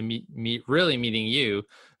 prior to really meeting you,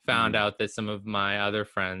 found out that some of my other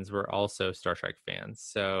friends were also Star Trek fans.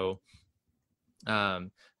 So that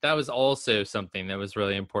was also something that was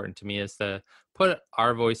really important to me, is to put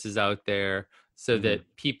our voices out there so that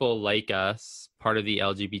people like us, part of the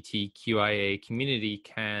LGBTQIA community,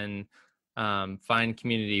 can find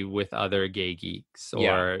community with other gay geeks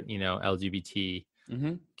or, LGBTQ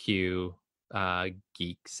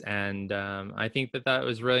geeks. And I think that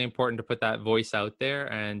was really important to put that voice out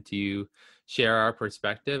there and to share our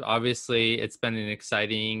perspective. Obviously, it's been an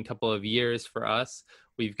exciting couple of years for us.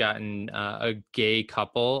 We've gotten a gay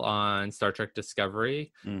couple on Star Trek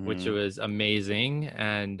Discovery, which was amazing,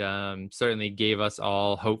 and certainly gave us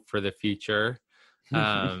all hope for the future.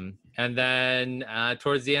 And then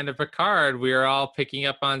towards the end of Picard, we were all picking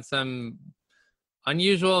up on some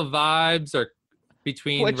unusual vibes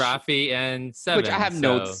between Raffi and Seven. Which I have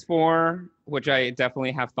notes for, which I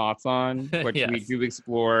definitely have thoughts on, which we do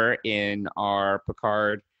explore in our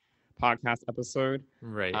Picard podcast episode.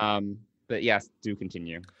 Right. But yes, do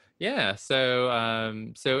continue. Yeah,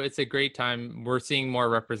 so it's a great time. We're seeing more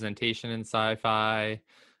representation in sci-fi,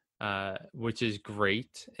 which is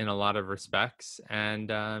great in a lot of respects.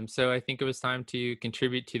 And so I think it was time to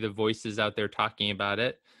contribute to the voices out there talking about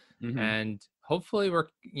it. And hopefully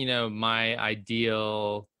my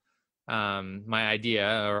ideal behind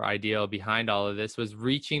all of this was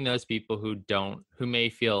reaching those people who may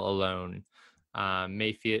feel alone, are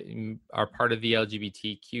part of the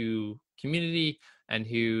LGBTQ community and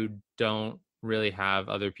who don't really have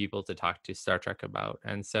other people to talk to Star Trek about.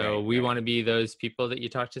 And so we want to be those people that you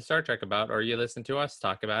talk to Star Trek about, or you listen to us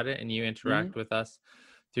talk about it and you interact with us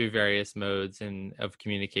through various modes of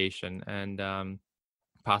communication. And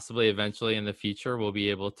possibly eventually in the future, we'll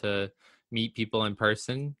be able to meet people in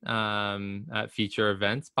person at future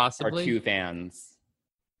events, possibly. Or 2 fans.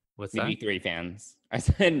 What's maybe that? 3 fans. I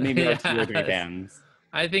said maybe like 2 or 3 fans.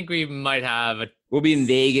 I think we might have We'll be in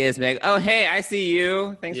Vegas, like, oh, hey, I see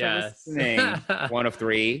you. Thanks for listening. One of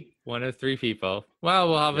 3. One of 3 people. Well,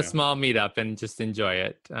 we'll have a small meetup and just enjoy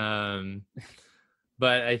it.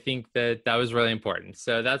 But I think that was really important.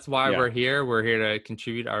 So that's why we're here. We're here to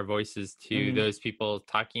contribute our voices to those people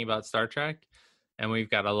talking about Star Trek. And we've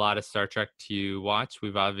got a lot of Star Trek to watch.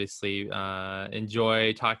 We've obviously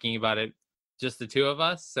enjoyed talking about it, just the 2 of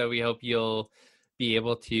us. So we hope you'll be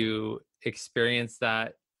able to experience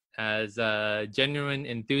that as a genuine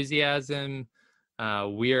enthusiasm.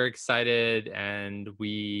 We are excited, and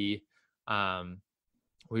we want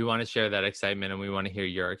to share that excitement, and we want to hear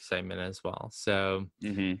your excitement as well. So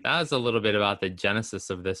that was a little bit about the genesis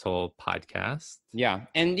of this whole podcast. Yeah.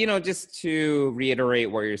 And, just to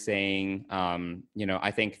reiterate what you're saying,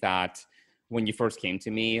 I think that when you first came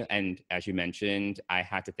to me, and as you mentioned, I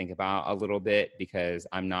had to think about a little bit, because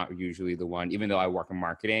I'm not usually the one, even though I work in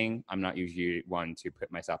marketing, I'm not usually one to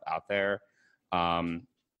put myself out there.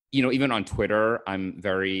 Even on Twitter, I'm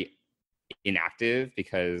very inactive,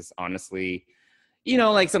 because honestly,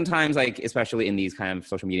 sometimes, especially in these kind of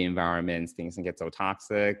social media environments, things can get so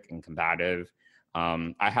toxic and combative.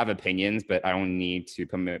 I have opinions, but I don't need to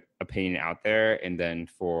put my opinion out there and then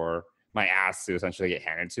for my ass to essentially get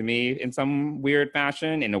handed to me in some weird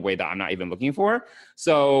fashion in a way that I'm not even looking for.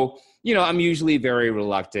 So, I'm usually very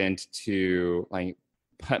reluctant to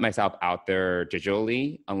put myself out there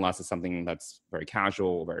digitally, unless it's something that's very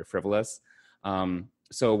casual, very frivolous.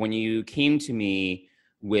 So when you came to me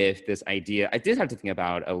with this idea, I did have to think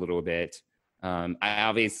about a little bit. I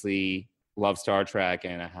obviously love Star Trek,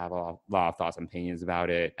 and I have a lot of thoughts and opinions about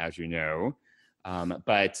it, as you know.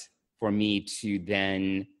 But for me to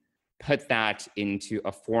then put that into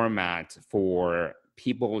a format for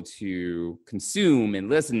people to consume and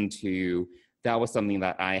listen to, that was something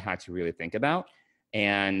that I had to really think about.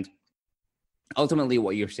 And ultimately,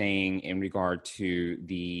 what you're saying in regard to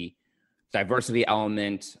the diversity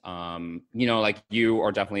element, like you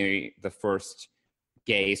are definitely the first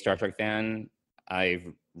gay Star Trek fan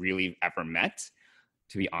I've really ever met,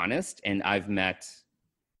 to be honest. And I've met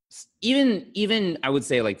even I would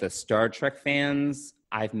say like the Star Trek fans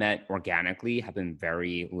I've met organically have been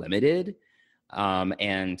very limited.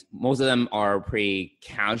 And most of them are pretty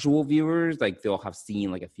casual viewers. Like they'll have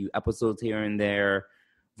seen like a few episodes here and there,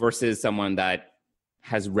 versus someone that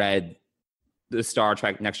has read the Star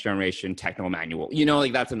Trek Next Generation technical manual.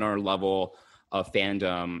 Like that's another level of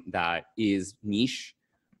fandom that is niche.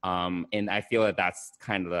 And I feel that that's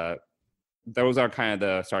those are kind of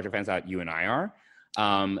the Star Trek fans that you and I are.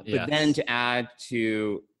 Yes. But then to add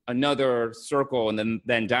to another circle and the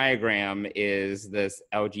Venn diagram is this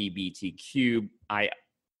LGBTQ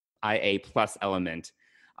IA plus element,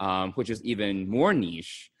 which is even more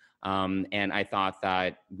niche. And I thought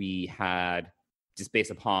that we had, just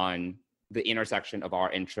based upon the intersection of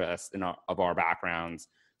our interests and of our backgrounds,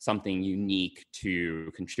 something unique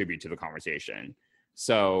to contribute to the conversation.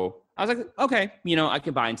 So I was like, okay, I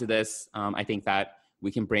can buy into this. I think that we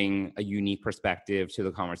can bring a unique perspective to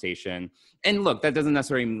the conversation. And look, that doesn't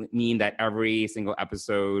necessarily mean that every single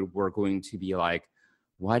episode we're going to be like,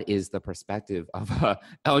 what is the perspective of a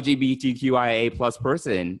LGBTQIA plus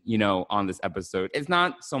person, on this episode? It's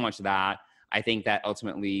not so much that. I think that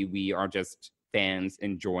ultimately we are just fans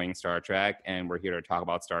enjoying Star Trek, and we're here to talk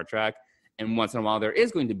about Star Trek. And once in a while, there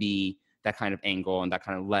is going to be that kind of angle and that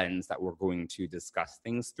kind of lens that we're going to discuss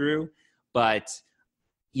things through. But,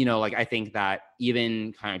 I think that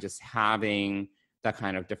even kind of just having that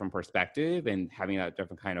kind of different perspective and having that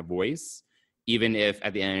different kind of voice, even if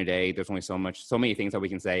at the end of the day, there's only so many things that we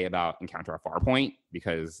can say about Encounter at Farpoint,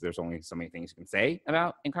 because there's only so many things you can say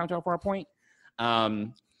about Encounter at Farpoint.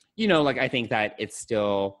 I think that it's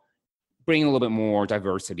still bringing a little bit more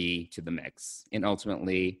diversity to the mix. And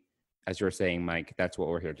ultimately, as you're saying, Mike, that's what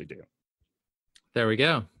we're here to do. There we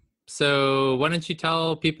go. So why don't you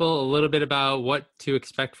tell people a little bit about what to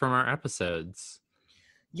expect from our episodes?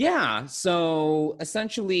 Yeah. So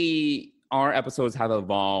essentially, our episodes have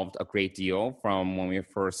evolved a great deal from when we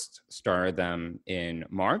first started them in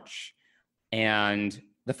March. And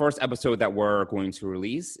the first episode that we're going to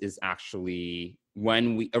release is actually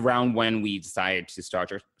when we decided to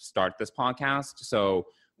start this podcast. So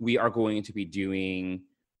we are going to be doing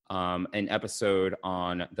an episode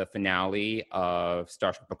on the finale of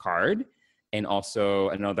Star Trek Picard, and also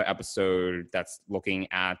another episode that's looking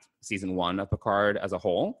at season 1 of Picard as a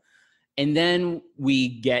whole. And then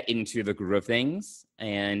we get into the groove of things,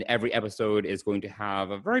 and every episode is going to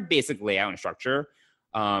have a very basic layout and structure.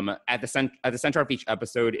 At the center of each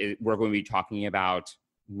episode, we're going to be talking about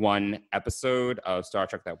one episode of Star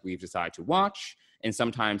Trek that we've decided to watch. And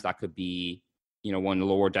sometimes that could be, when the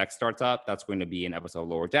Lower Decks starts up, that's going to be an episode of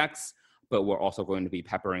Lower Decks. But we're also going to be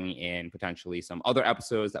peppering in potentially some other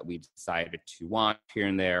episodes that we decided to watch here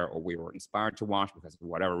and there, or we were inspired to watch because of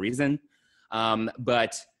whatever reason.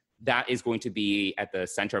 But that is going to be at the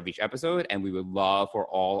center of each episode. And we would love for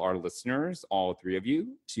all our listeners, all 3 of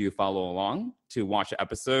you, to follow along, to watch the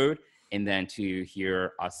episode, and then to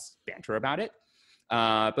hear us banter about it.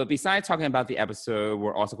 But besides talking about the episode,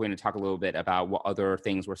 we're also going to talk a little bit about what other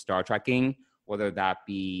things we're Star Trekking, whether that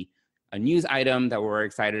be a news item that we're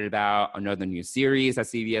excited about, another new series that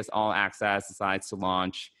CBS All Access decides to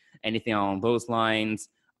launch, anything along those lines.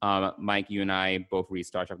 Mike, you and I both read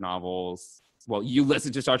Star Trek novels. Well, you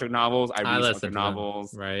listen to Star Trek novels. I read Star Trek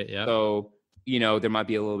novels. Right, yeah. So, there might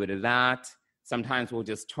be a little bit of that. Sometimes we'll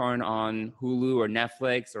just turn on Hulu or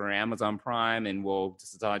Netflix or Amazon Prime, and we'll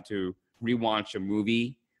decide to rewatch a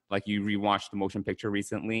movie, like you rewatched the motion picture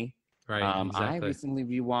recently. Right, exactly. I recently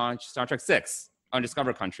rewatched Star Trek 6,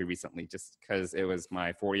 Undiscovered Country, recently, just because it was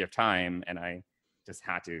my 40th time, and I just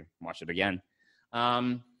had to watch it again.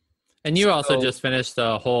 And you also just finished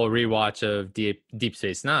the whole rewatch of Deep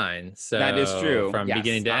Space Nine. So that is true. From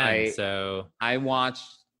beginning to end. So I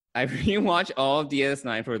rewatched all of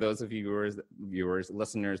DS9 for those of you viewers,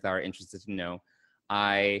 listeners that are interested to know.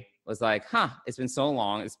 I was like, it's been so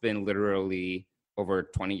long. It's been literally over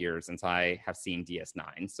 20 years since I have seen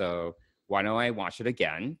DS9. So why don't I watch it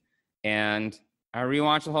again? And I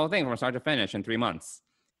rewatched the whole thing from start to finish in 3 months.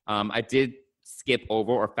 I did skip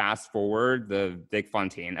over or fast forward the Vic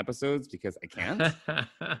Fontaine episodes because I can't.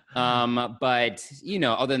 But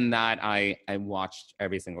other than that, I watched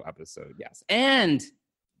every single episode. Yes, and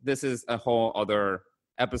this is a whole other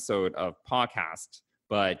episode of podcast.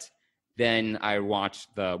 But then I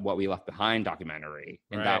watched the What We Left Behind documentary,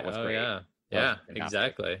 and that was great. Yeah,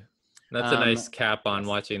 exactly. That's a nice cap on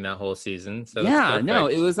watching that whole season. So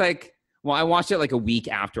it was like. Well, I watched it like a week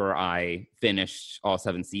after I finished all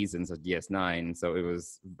 7 seasons of DS9, so it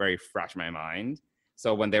was very fresh in my mind.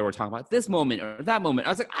 So when they were talking about this moment or that moment,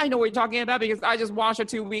 I was like, I know what you're talking about because I just watched it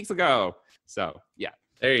 2 weeks ago. So, yeah.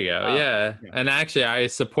 There you go. Yeah. And actually, I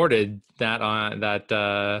supported that on that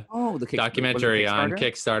documentary on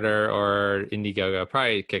Kickstarter or Indiegogo,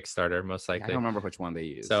 probably Kickstarter most likely. I don't remember which one they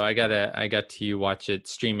used. So I got to watch it,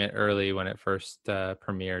 stream it early when it first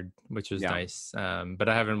premiered, which was nice. But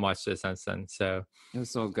I haven't watched it since then. So it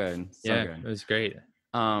was so good. It was great.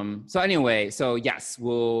 So anyway, yes,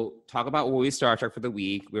 we'll talk about what we Star Trek for the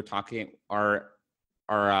week. We're talking our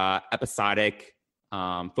episodic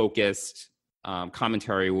focused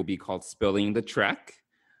commentary will be called Spilling the Trek.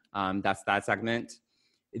 That's that segment.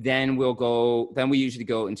 Then we usually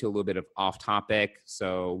go into a little bit of off topic.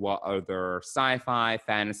 So what other sci-fi,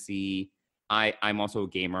 fantasy, I'm also a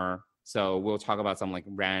gamer. So we'll talk about some like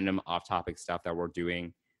random off topic stuff that we're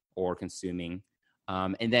doing or consuming.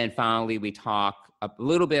 And then finally we talk a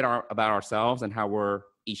little bit about ourselves and how we're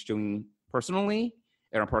each doing personally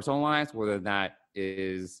in our personal lives, whether that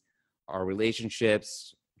is our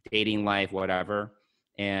relationships, dating life, whatever.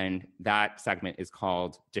 And that segment is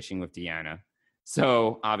called Dishing with Deanna.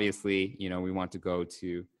 So obviously, we want to go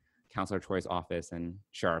to Counselor Troy's office and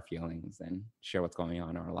share our feelings and share what's going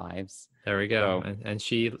on in our lives. There we go. So, and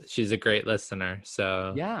she's a great listener.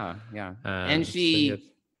 So yeah. And she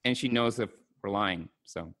knows if we're lying.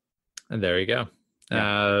 So and there you go.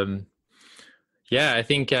 Yeah. I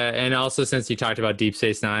think, and also since you talked about Deep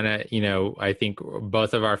Space Nine, I think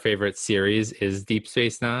both of our favorite series is Deep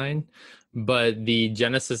Space Nine, but the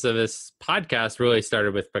genesis of this podcast really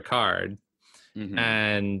started with Picard. Mm-hmm.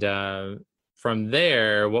 And from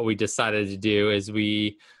there, what we decided to do is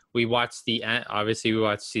we watched obviously we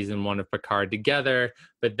watched season 1 of Picard together,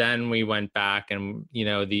 but then we went back and,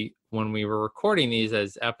 when we were recording these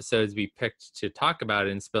as episodes we picked to talk about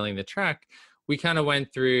in Spilling the Trek, we kind of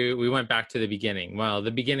we went back to the beginning. Well,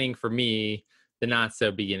 the beginning for me, the not so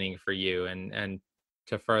beginning for you. And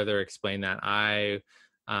to further explain that,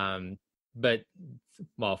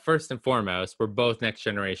 first and foremost, we're both Next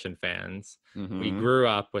Generation fans. Mm-hmm. We grew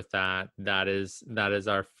up with that. That is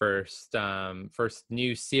our first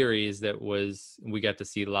new series that we got to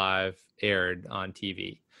see live aired on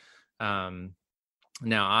TV.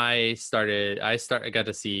 Now I got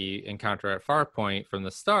to see Encounter at Farpoint from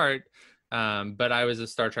the start. But I was a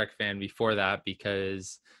Star Trek fan before that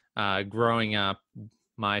because growing up,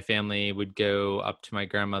 my family would go up to my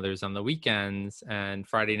grandmother's on the weekends, and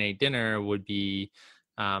Friday night dinner would be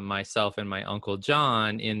myself and my Uncle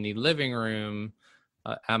John in the living room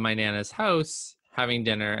at my Nana's house having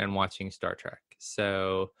dinner and watching Star Trek.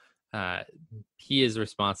 So he is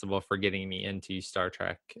responsible for getting me into Star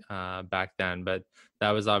Trek back then, but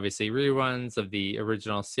that was obviously reruns of the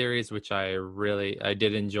original series, which I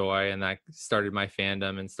did enjoy, and that started my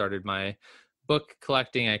fandom and started my book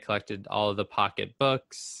collecting. I collected all of the pocket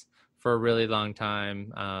books for a really long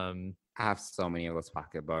time. I have so many of those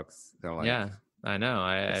pocket books. They're like, yeah, I know.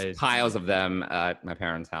 I piles of them at my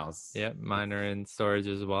parents' house. Yep, mine are in storage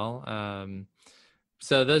as well.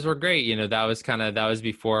 So those were great. That was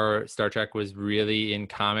before Star Trek was really in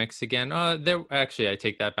comics again. I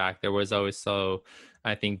take that back. There was always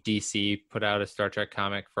I think DC put out a Star Trek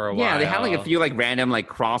comic for a while. Yeah, they had like a few like random like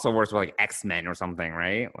crossovers with like X-Men or something,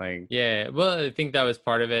 right? Like yeah, well, I think that was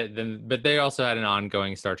part of it. But they also had an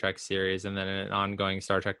ongoing Star Trek series and then an ongoing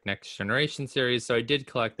Star Trek Next Generation series. So I did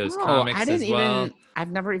collect those comics as well. I've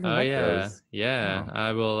never even read those. Yeah. Oh.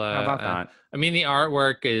 I will. How about that? I mean, the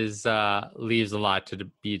artwork leaves a lot to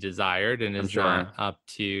be desired and is not up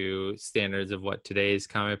to standards of what today's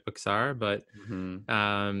comic books are. But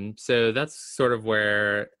so that's sort of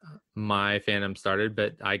where my fandom started.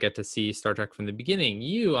 But I get to see Star Trek from the beginning.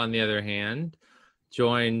 You, on the other hand,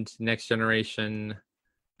 joined Next Generation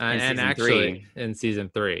in season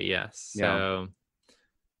 3. Yes. Yeah.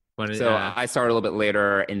 I started a little bit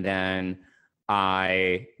later, and then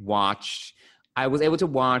I was able to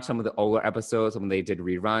watch some of the older episodes when they did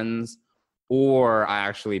reruns, or I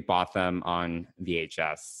actually bought them on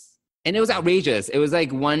VHS. And it was outrageous. It was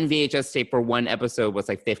like one VHS tape for one episode was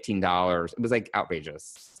like $15. It was like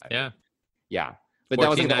outrageous. Yeah. Yeah. But that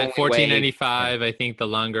was like the only $14.95. way. I think the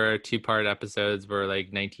longer 2-part episodes were like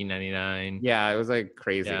 $19.99. Yeah, it was like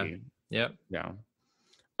crazy. Yeah. Yep. Yeah.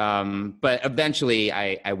 But eventually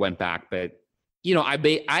I went back. But I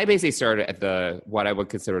basically started at what I would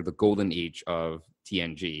consider the golden age of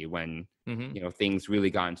TNG when things really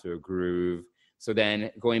got into a groove. So then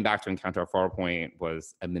going back to Encounter at Farpoint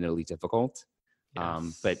was admittedly difficult,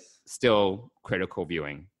 but still critical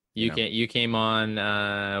viewing. You came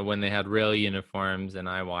on when they had real uniforms, and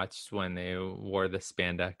I watched when they wore the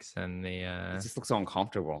spandex and the. It just looks so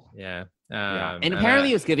uncomfortable. Yeah. And apparently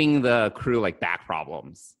it was giving the crew like back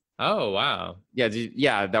problems. Oh wow.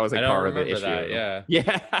 Yeah, that was like part of the issue. That,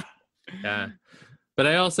 yeah. Yeah. But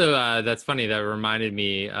I also, that's funny, that reminded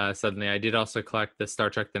me suddenly, I did also collect the Star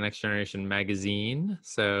Trek The Next Generation magazine,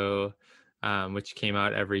 so which came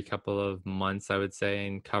out every couple of months, I would say,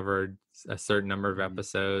 and covered a certain number of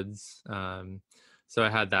episodes. So I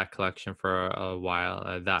had that collection for a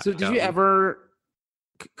while. So did you ever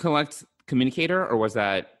collect Communicator, or was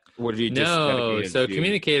that, what did you just No, so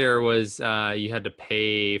Communicator was, you had to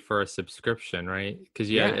pay for a subscription, right? Because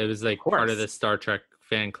it was like part of the Star Trek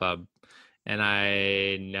fan club. And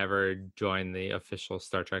I never joined the official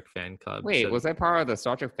Star Trek fan club. Wait, was I part of the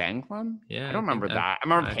Star Trek fan club? Yeah. I don't remember that. I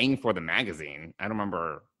remember paying for the magazine. I don't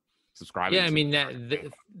remember subscribing. Yeah, I mean,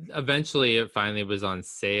 eventually it finally was on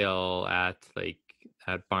sale at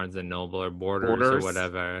Barnes and Noble or Borders or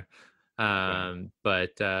whatever.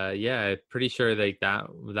 But pretty sure that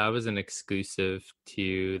was an exclusive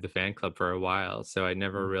to the fan club for a while. So I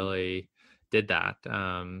never really did that.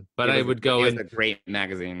 But I would go in. It was a great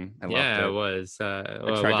magazine. I loved it. It was.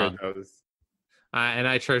 I treasured those. And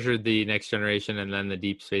I treasured the Next Generation and then the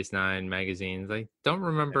Deep Space Nine magazines. I don't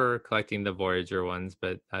remember collecting the Voyager ones,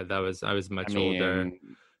 but I was much older.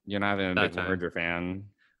 You're not even a big Voyager fan.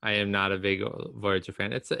 I am not a big Voyager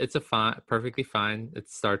fan. It's perfectly fine.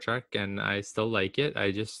 It's Star Trek, and I still like it.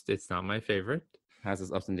 It's not my favorite. Has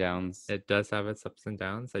its ups and downs. It does have its ups and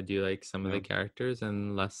downs. I do like some of the characters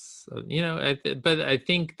and less, but I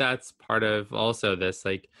think that's part of also this,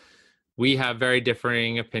 like, we have very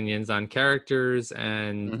differing opinions on characters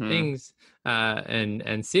and things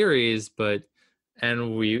and series, I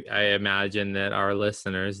imagine that our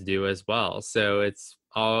listeners do as well. So it's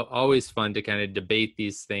always fun to kind of debate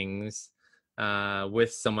these things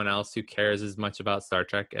with someone else who cares as much about Star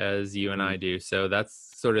Trek as you and I do. So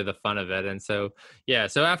that's sort of the fun of it. And so,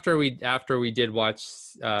 so after we did watch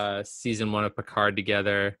season 1 of Picard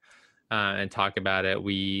together and talk about it,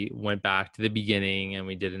 we went back to the beginning and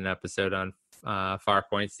we did an episode on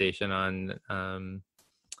Farpoint Station on,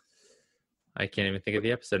 I can't even think of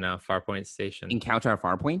the episode now. Farpoint Station. Encounter at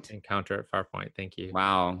Farpoint? Encounter at Farpoint. Thank you.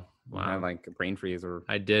 Wow. I had like a brain freeze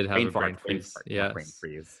I did have a brain freeze. Yes. Brain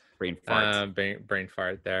freeze. Brain fart. Brain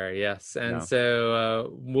fart there, yes. And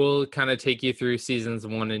so we'll kind of take you through seasons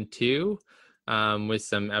 1 and 2 with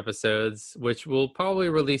some episodes, which we'll probably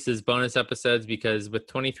release as bonus episodes because with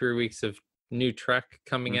 23 weeks of new Trek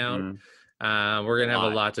coming out, we're going to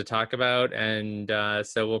have a lot to talk about. And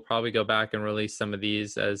so we'll probably go back and release some of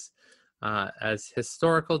these as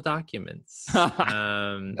historical documents of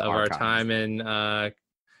our time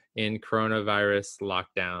in coronavirus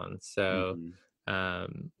lockdown. So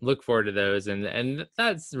look forward to those, and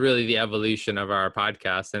that's really the evolution of our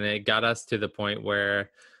podcast. And it got us to the point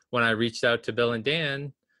where when I reached out to Bill and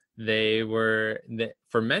Dan, for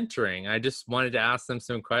mentoring, I just wanted to ask them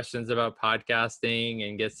some questions about podcasting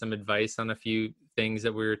and get some advice on a few things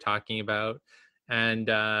that we were talking about. And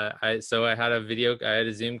I had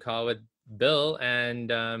a Zoom call with Bill,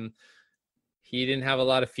 and he didn't have a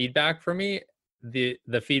lot of feedback for me.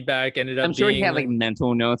 The feedback ended up, I'm sure he had like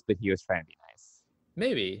mental notes, but he was trying to be nice.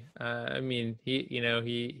 Maybe. I mean,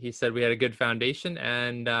 he said we had a good foundation,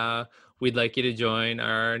 and we'd like you to join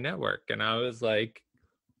our network. And I was like,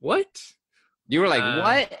 what? You were like,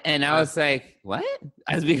 what? And I was like, what?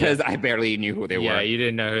 That's because I barely knew who they were. Yeah, you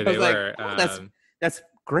didn't know who they were. Like, oh, that's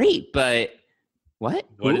great, but what?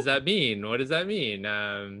 What does that mean? What does that mean?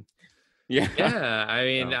 Yeah. I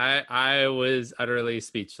mean, I was utterly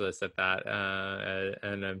speechless at that,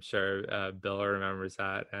 and I'm sure Bill remembers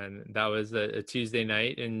that. And that was a Tuesday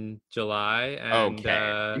night in July. And,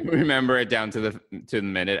 okay, remember it down to the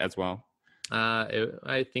minute as well.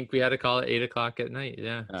 I think we had a call at 8:00 at night.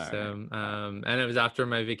 Yeah. And it was after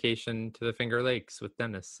my vacation to the Finger Lakes with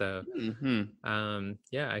Dennis. So,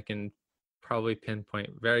 I can probably pinpoint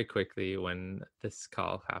very quickly when this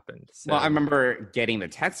call happened. So, well, I remember getting the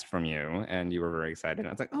text from you, and you were very excited. I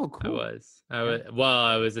was like, "Oh, cool!"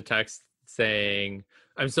 I was a text saying,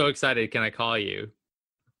 "I'm so excited. Can I call you?"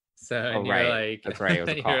 So and right. Like, that's right. It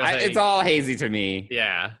was a call. Like, it's all hazy to me.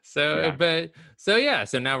 Yeah. So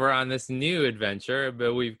now we're on this new adventure,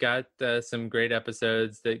 but we've got some great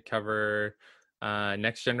episodes that cover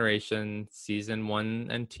Next Generation season 1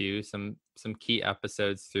 and 2. Some key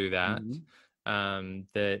episodes through that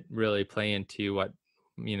that really play into what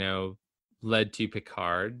led to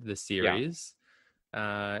Picard, the series.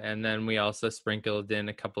 And then we also sprinkled in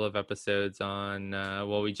a couple of episodes on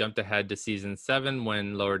we jumped ahead to season 7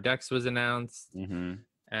 when Lower Decks was announced. And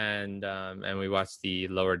we watched the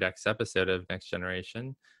Lower Decks episode of Next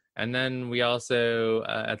Generation. And then we also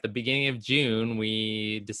at the beginning of June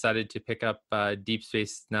we decided to pick up Deep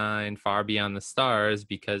Space Nine Far Beyond the Stars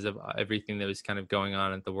because of everything that was kind of going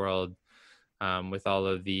on in the world with all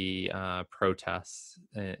of the protests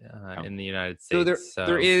in the United States. So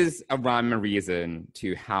there is a rhyme and reason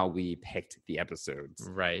to how we picked the episodes.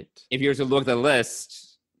 Right. If you were to look at the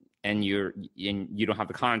list and you don't have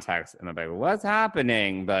the context, and I'm like, what's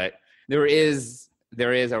happening? But there is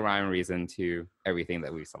a rhyme and reason to everything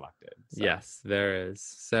that we selected. So. Yes, there is.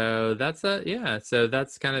 So that's So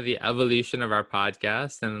that's kind of the evolution of our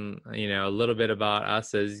podcast, and a little bit about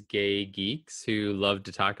us as gay geeks who love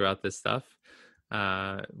to talk about this stuff.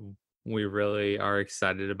 We really are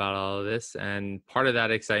excited about all of this, and part of that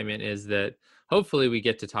excitement is that hopefully we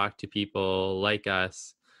get to talk to people like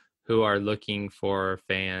us who are looking for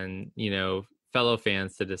fellow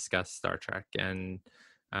fans to discuss Star Trek, and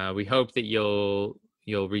we hope that you'll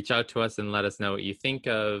reach out to us and let us know what you think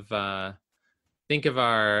of our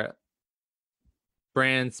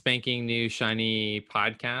brand spanking new shiny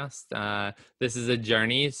podcast. This is a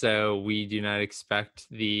journey, so we do not expect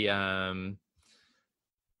the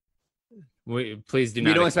we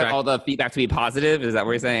don't expect all the feedback to be positive. Is that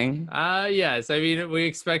what you're saying? Yes. I mean, we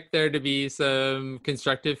expect there to be some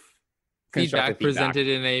constructive feedback presented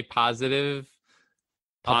in a positive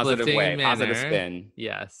way, manner. Positive spin.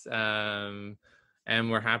 Yes. And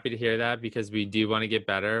we're happy to hear that because we do want to get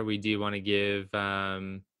better. We do want to give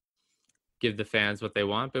the fans what they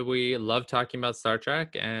want, but we love talking about Star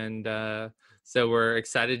Trek, and so we're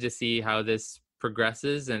excited to see how this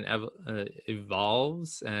progresses and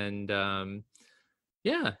evolves, and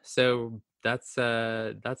so that's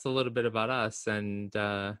a little bit about us, and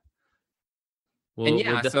so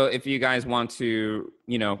if you guys want to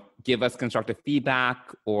give us constructive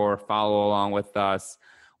feedback or follow along with us,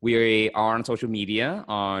 we are on social media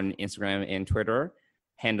on Instagram and Twitter.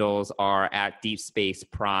 Handles are at Deep Space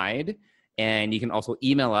Pride, and you can also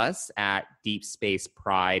email us at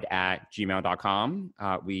deepspacepride@gmail.com.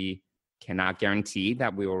 We cannot guarantee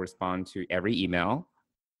that we will respond to every email.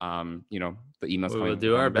 The emails we will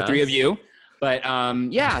do our best. The three of you, but we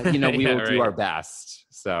will do our best.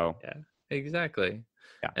 So yeah, exactly.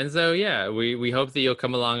 Yeah. And so we hope that you'll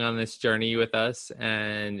come along on this journey with us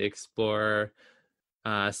and explore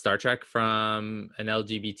Star Trek from an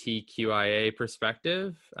LGBTQIA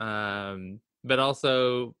perspective, but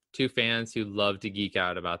also to fans who love to geek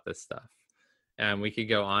out about this stuff. And we could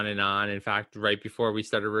go on and on. In fact, right before we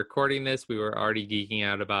started recording this, we were already geeking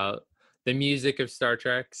out about the music of Star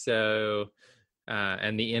Trek. So,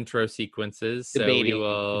 and the intro sequences.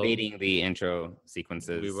 Debating the intro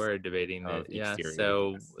sequences. We were debating it. Yeah.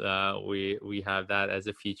 So we have that as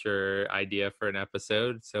a future idea for an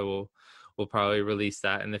episode. So we'll probably release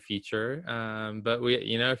that in the future. But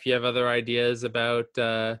if you have other ideas about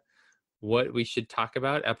what we should talk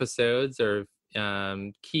about, episodes or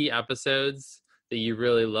key episodes that you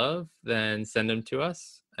really love, then send them to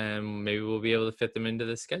us, and maybe we'll be able to fit them into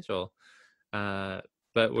the schedule. But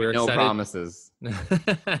we're no excited. Promises. No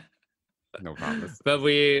promises. But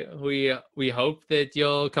we hope that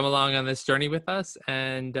you'll come along on this journey with us,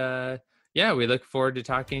 and we look forward to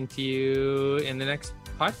talking to you in the next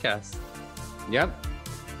podcast. Yep.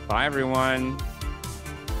 Bye, everyone.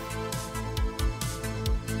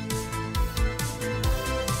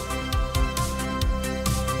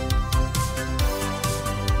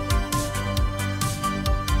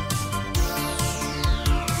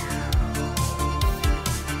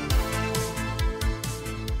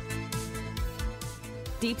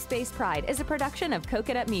 Deep Space Pride is a production of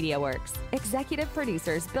Coconut Media Works. Executive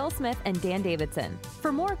producers Bill Smith and Dan Davidson.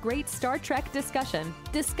 For more great Star Trek discussion,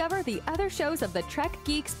 discover the other shows of the Trek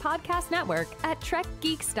Geeks podcast network at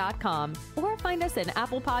trekgeeks.com, or find us in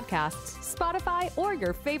Apple Podcasts, Spotify, or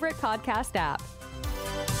your favorite podcast app.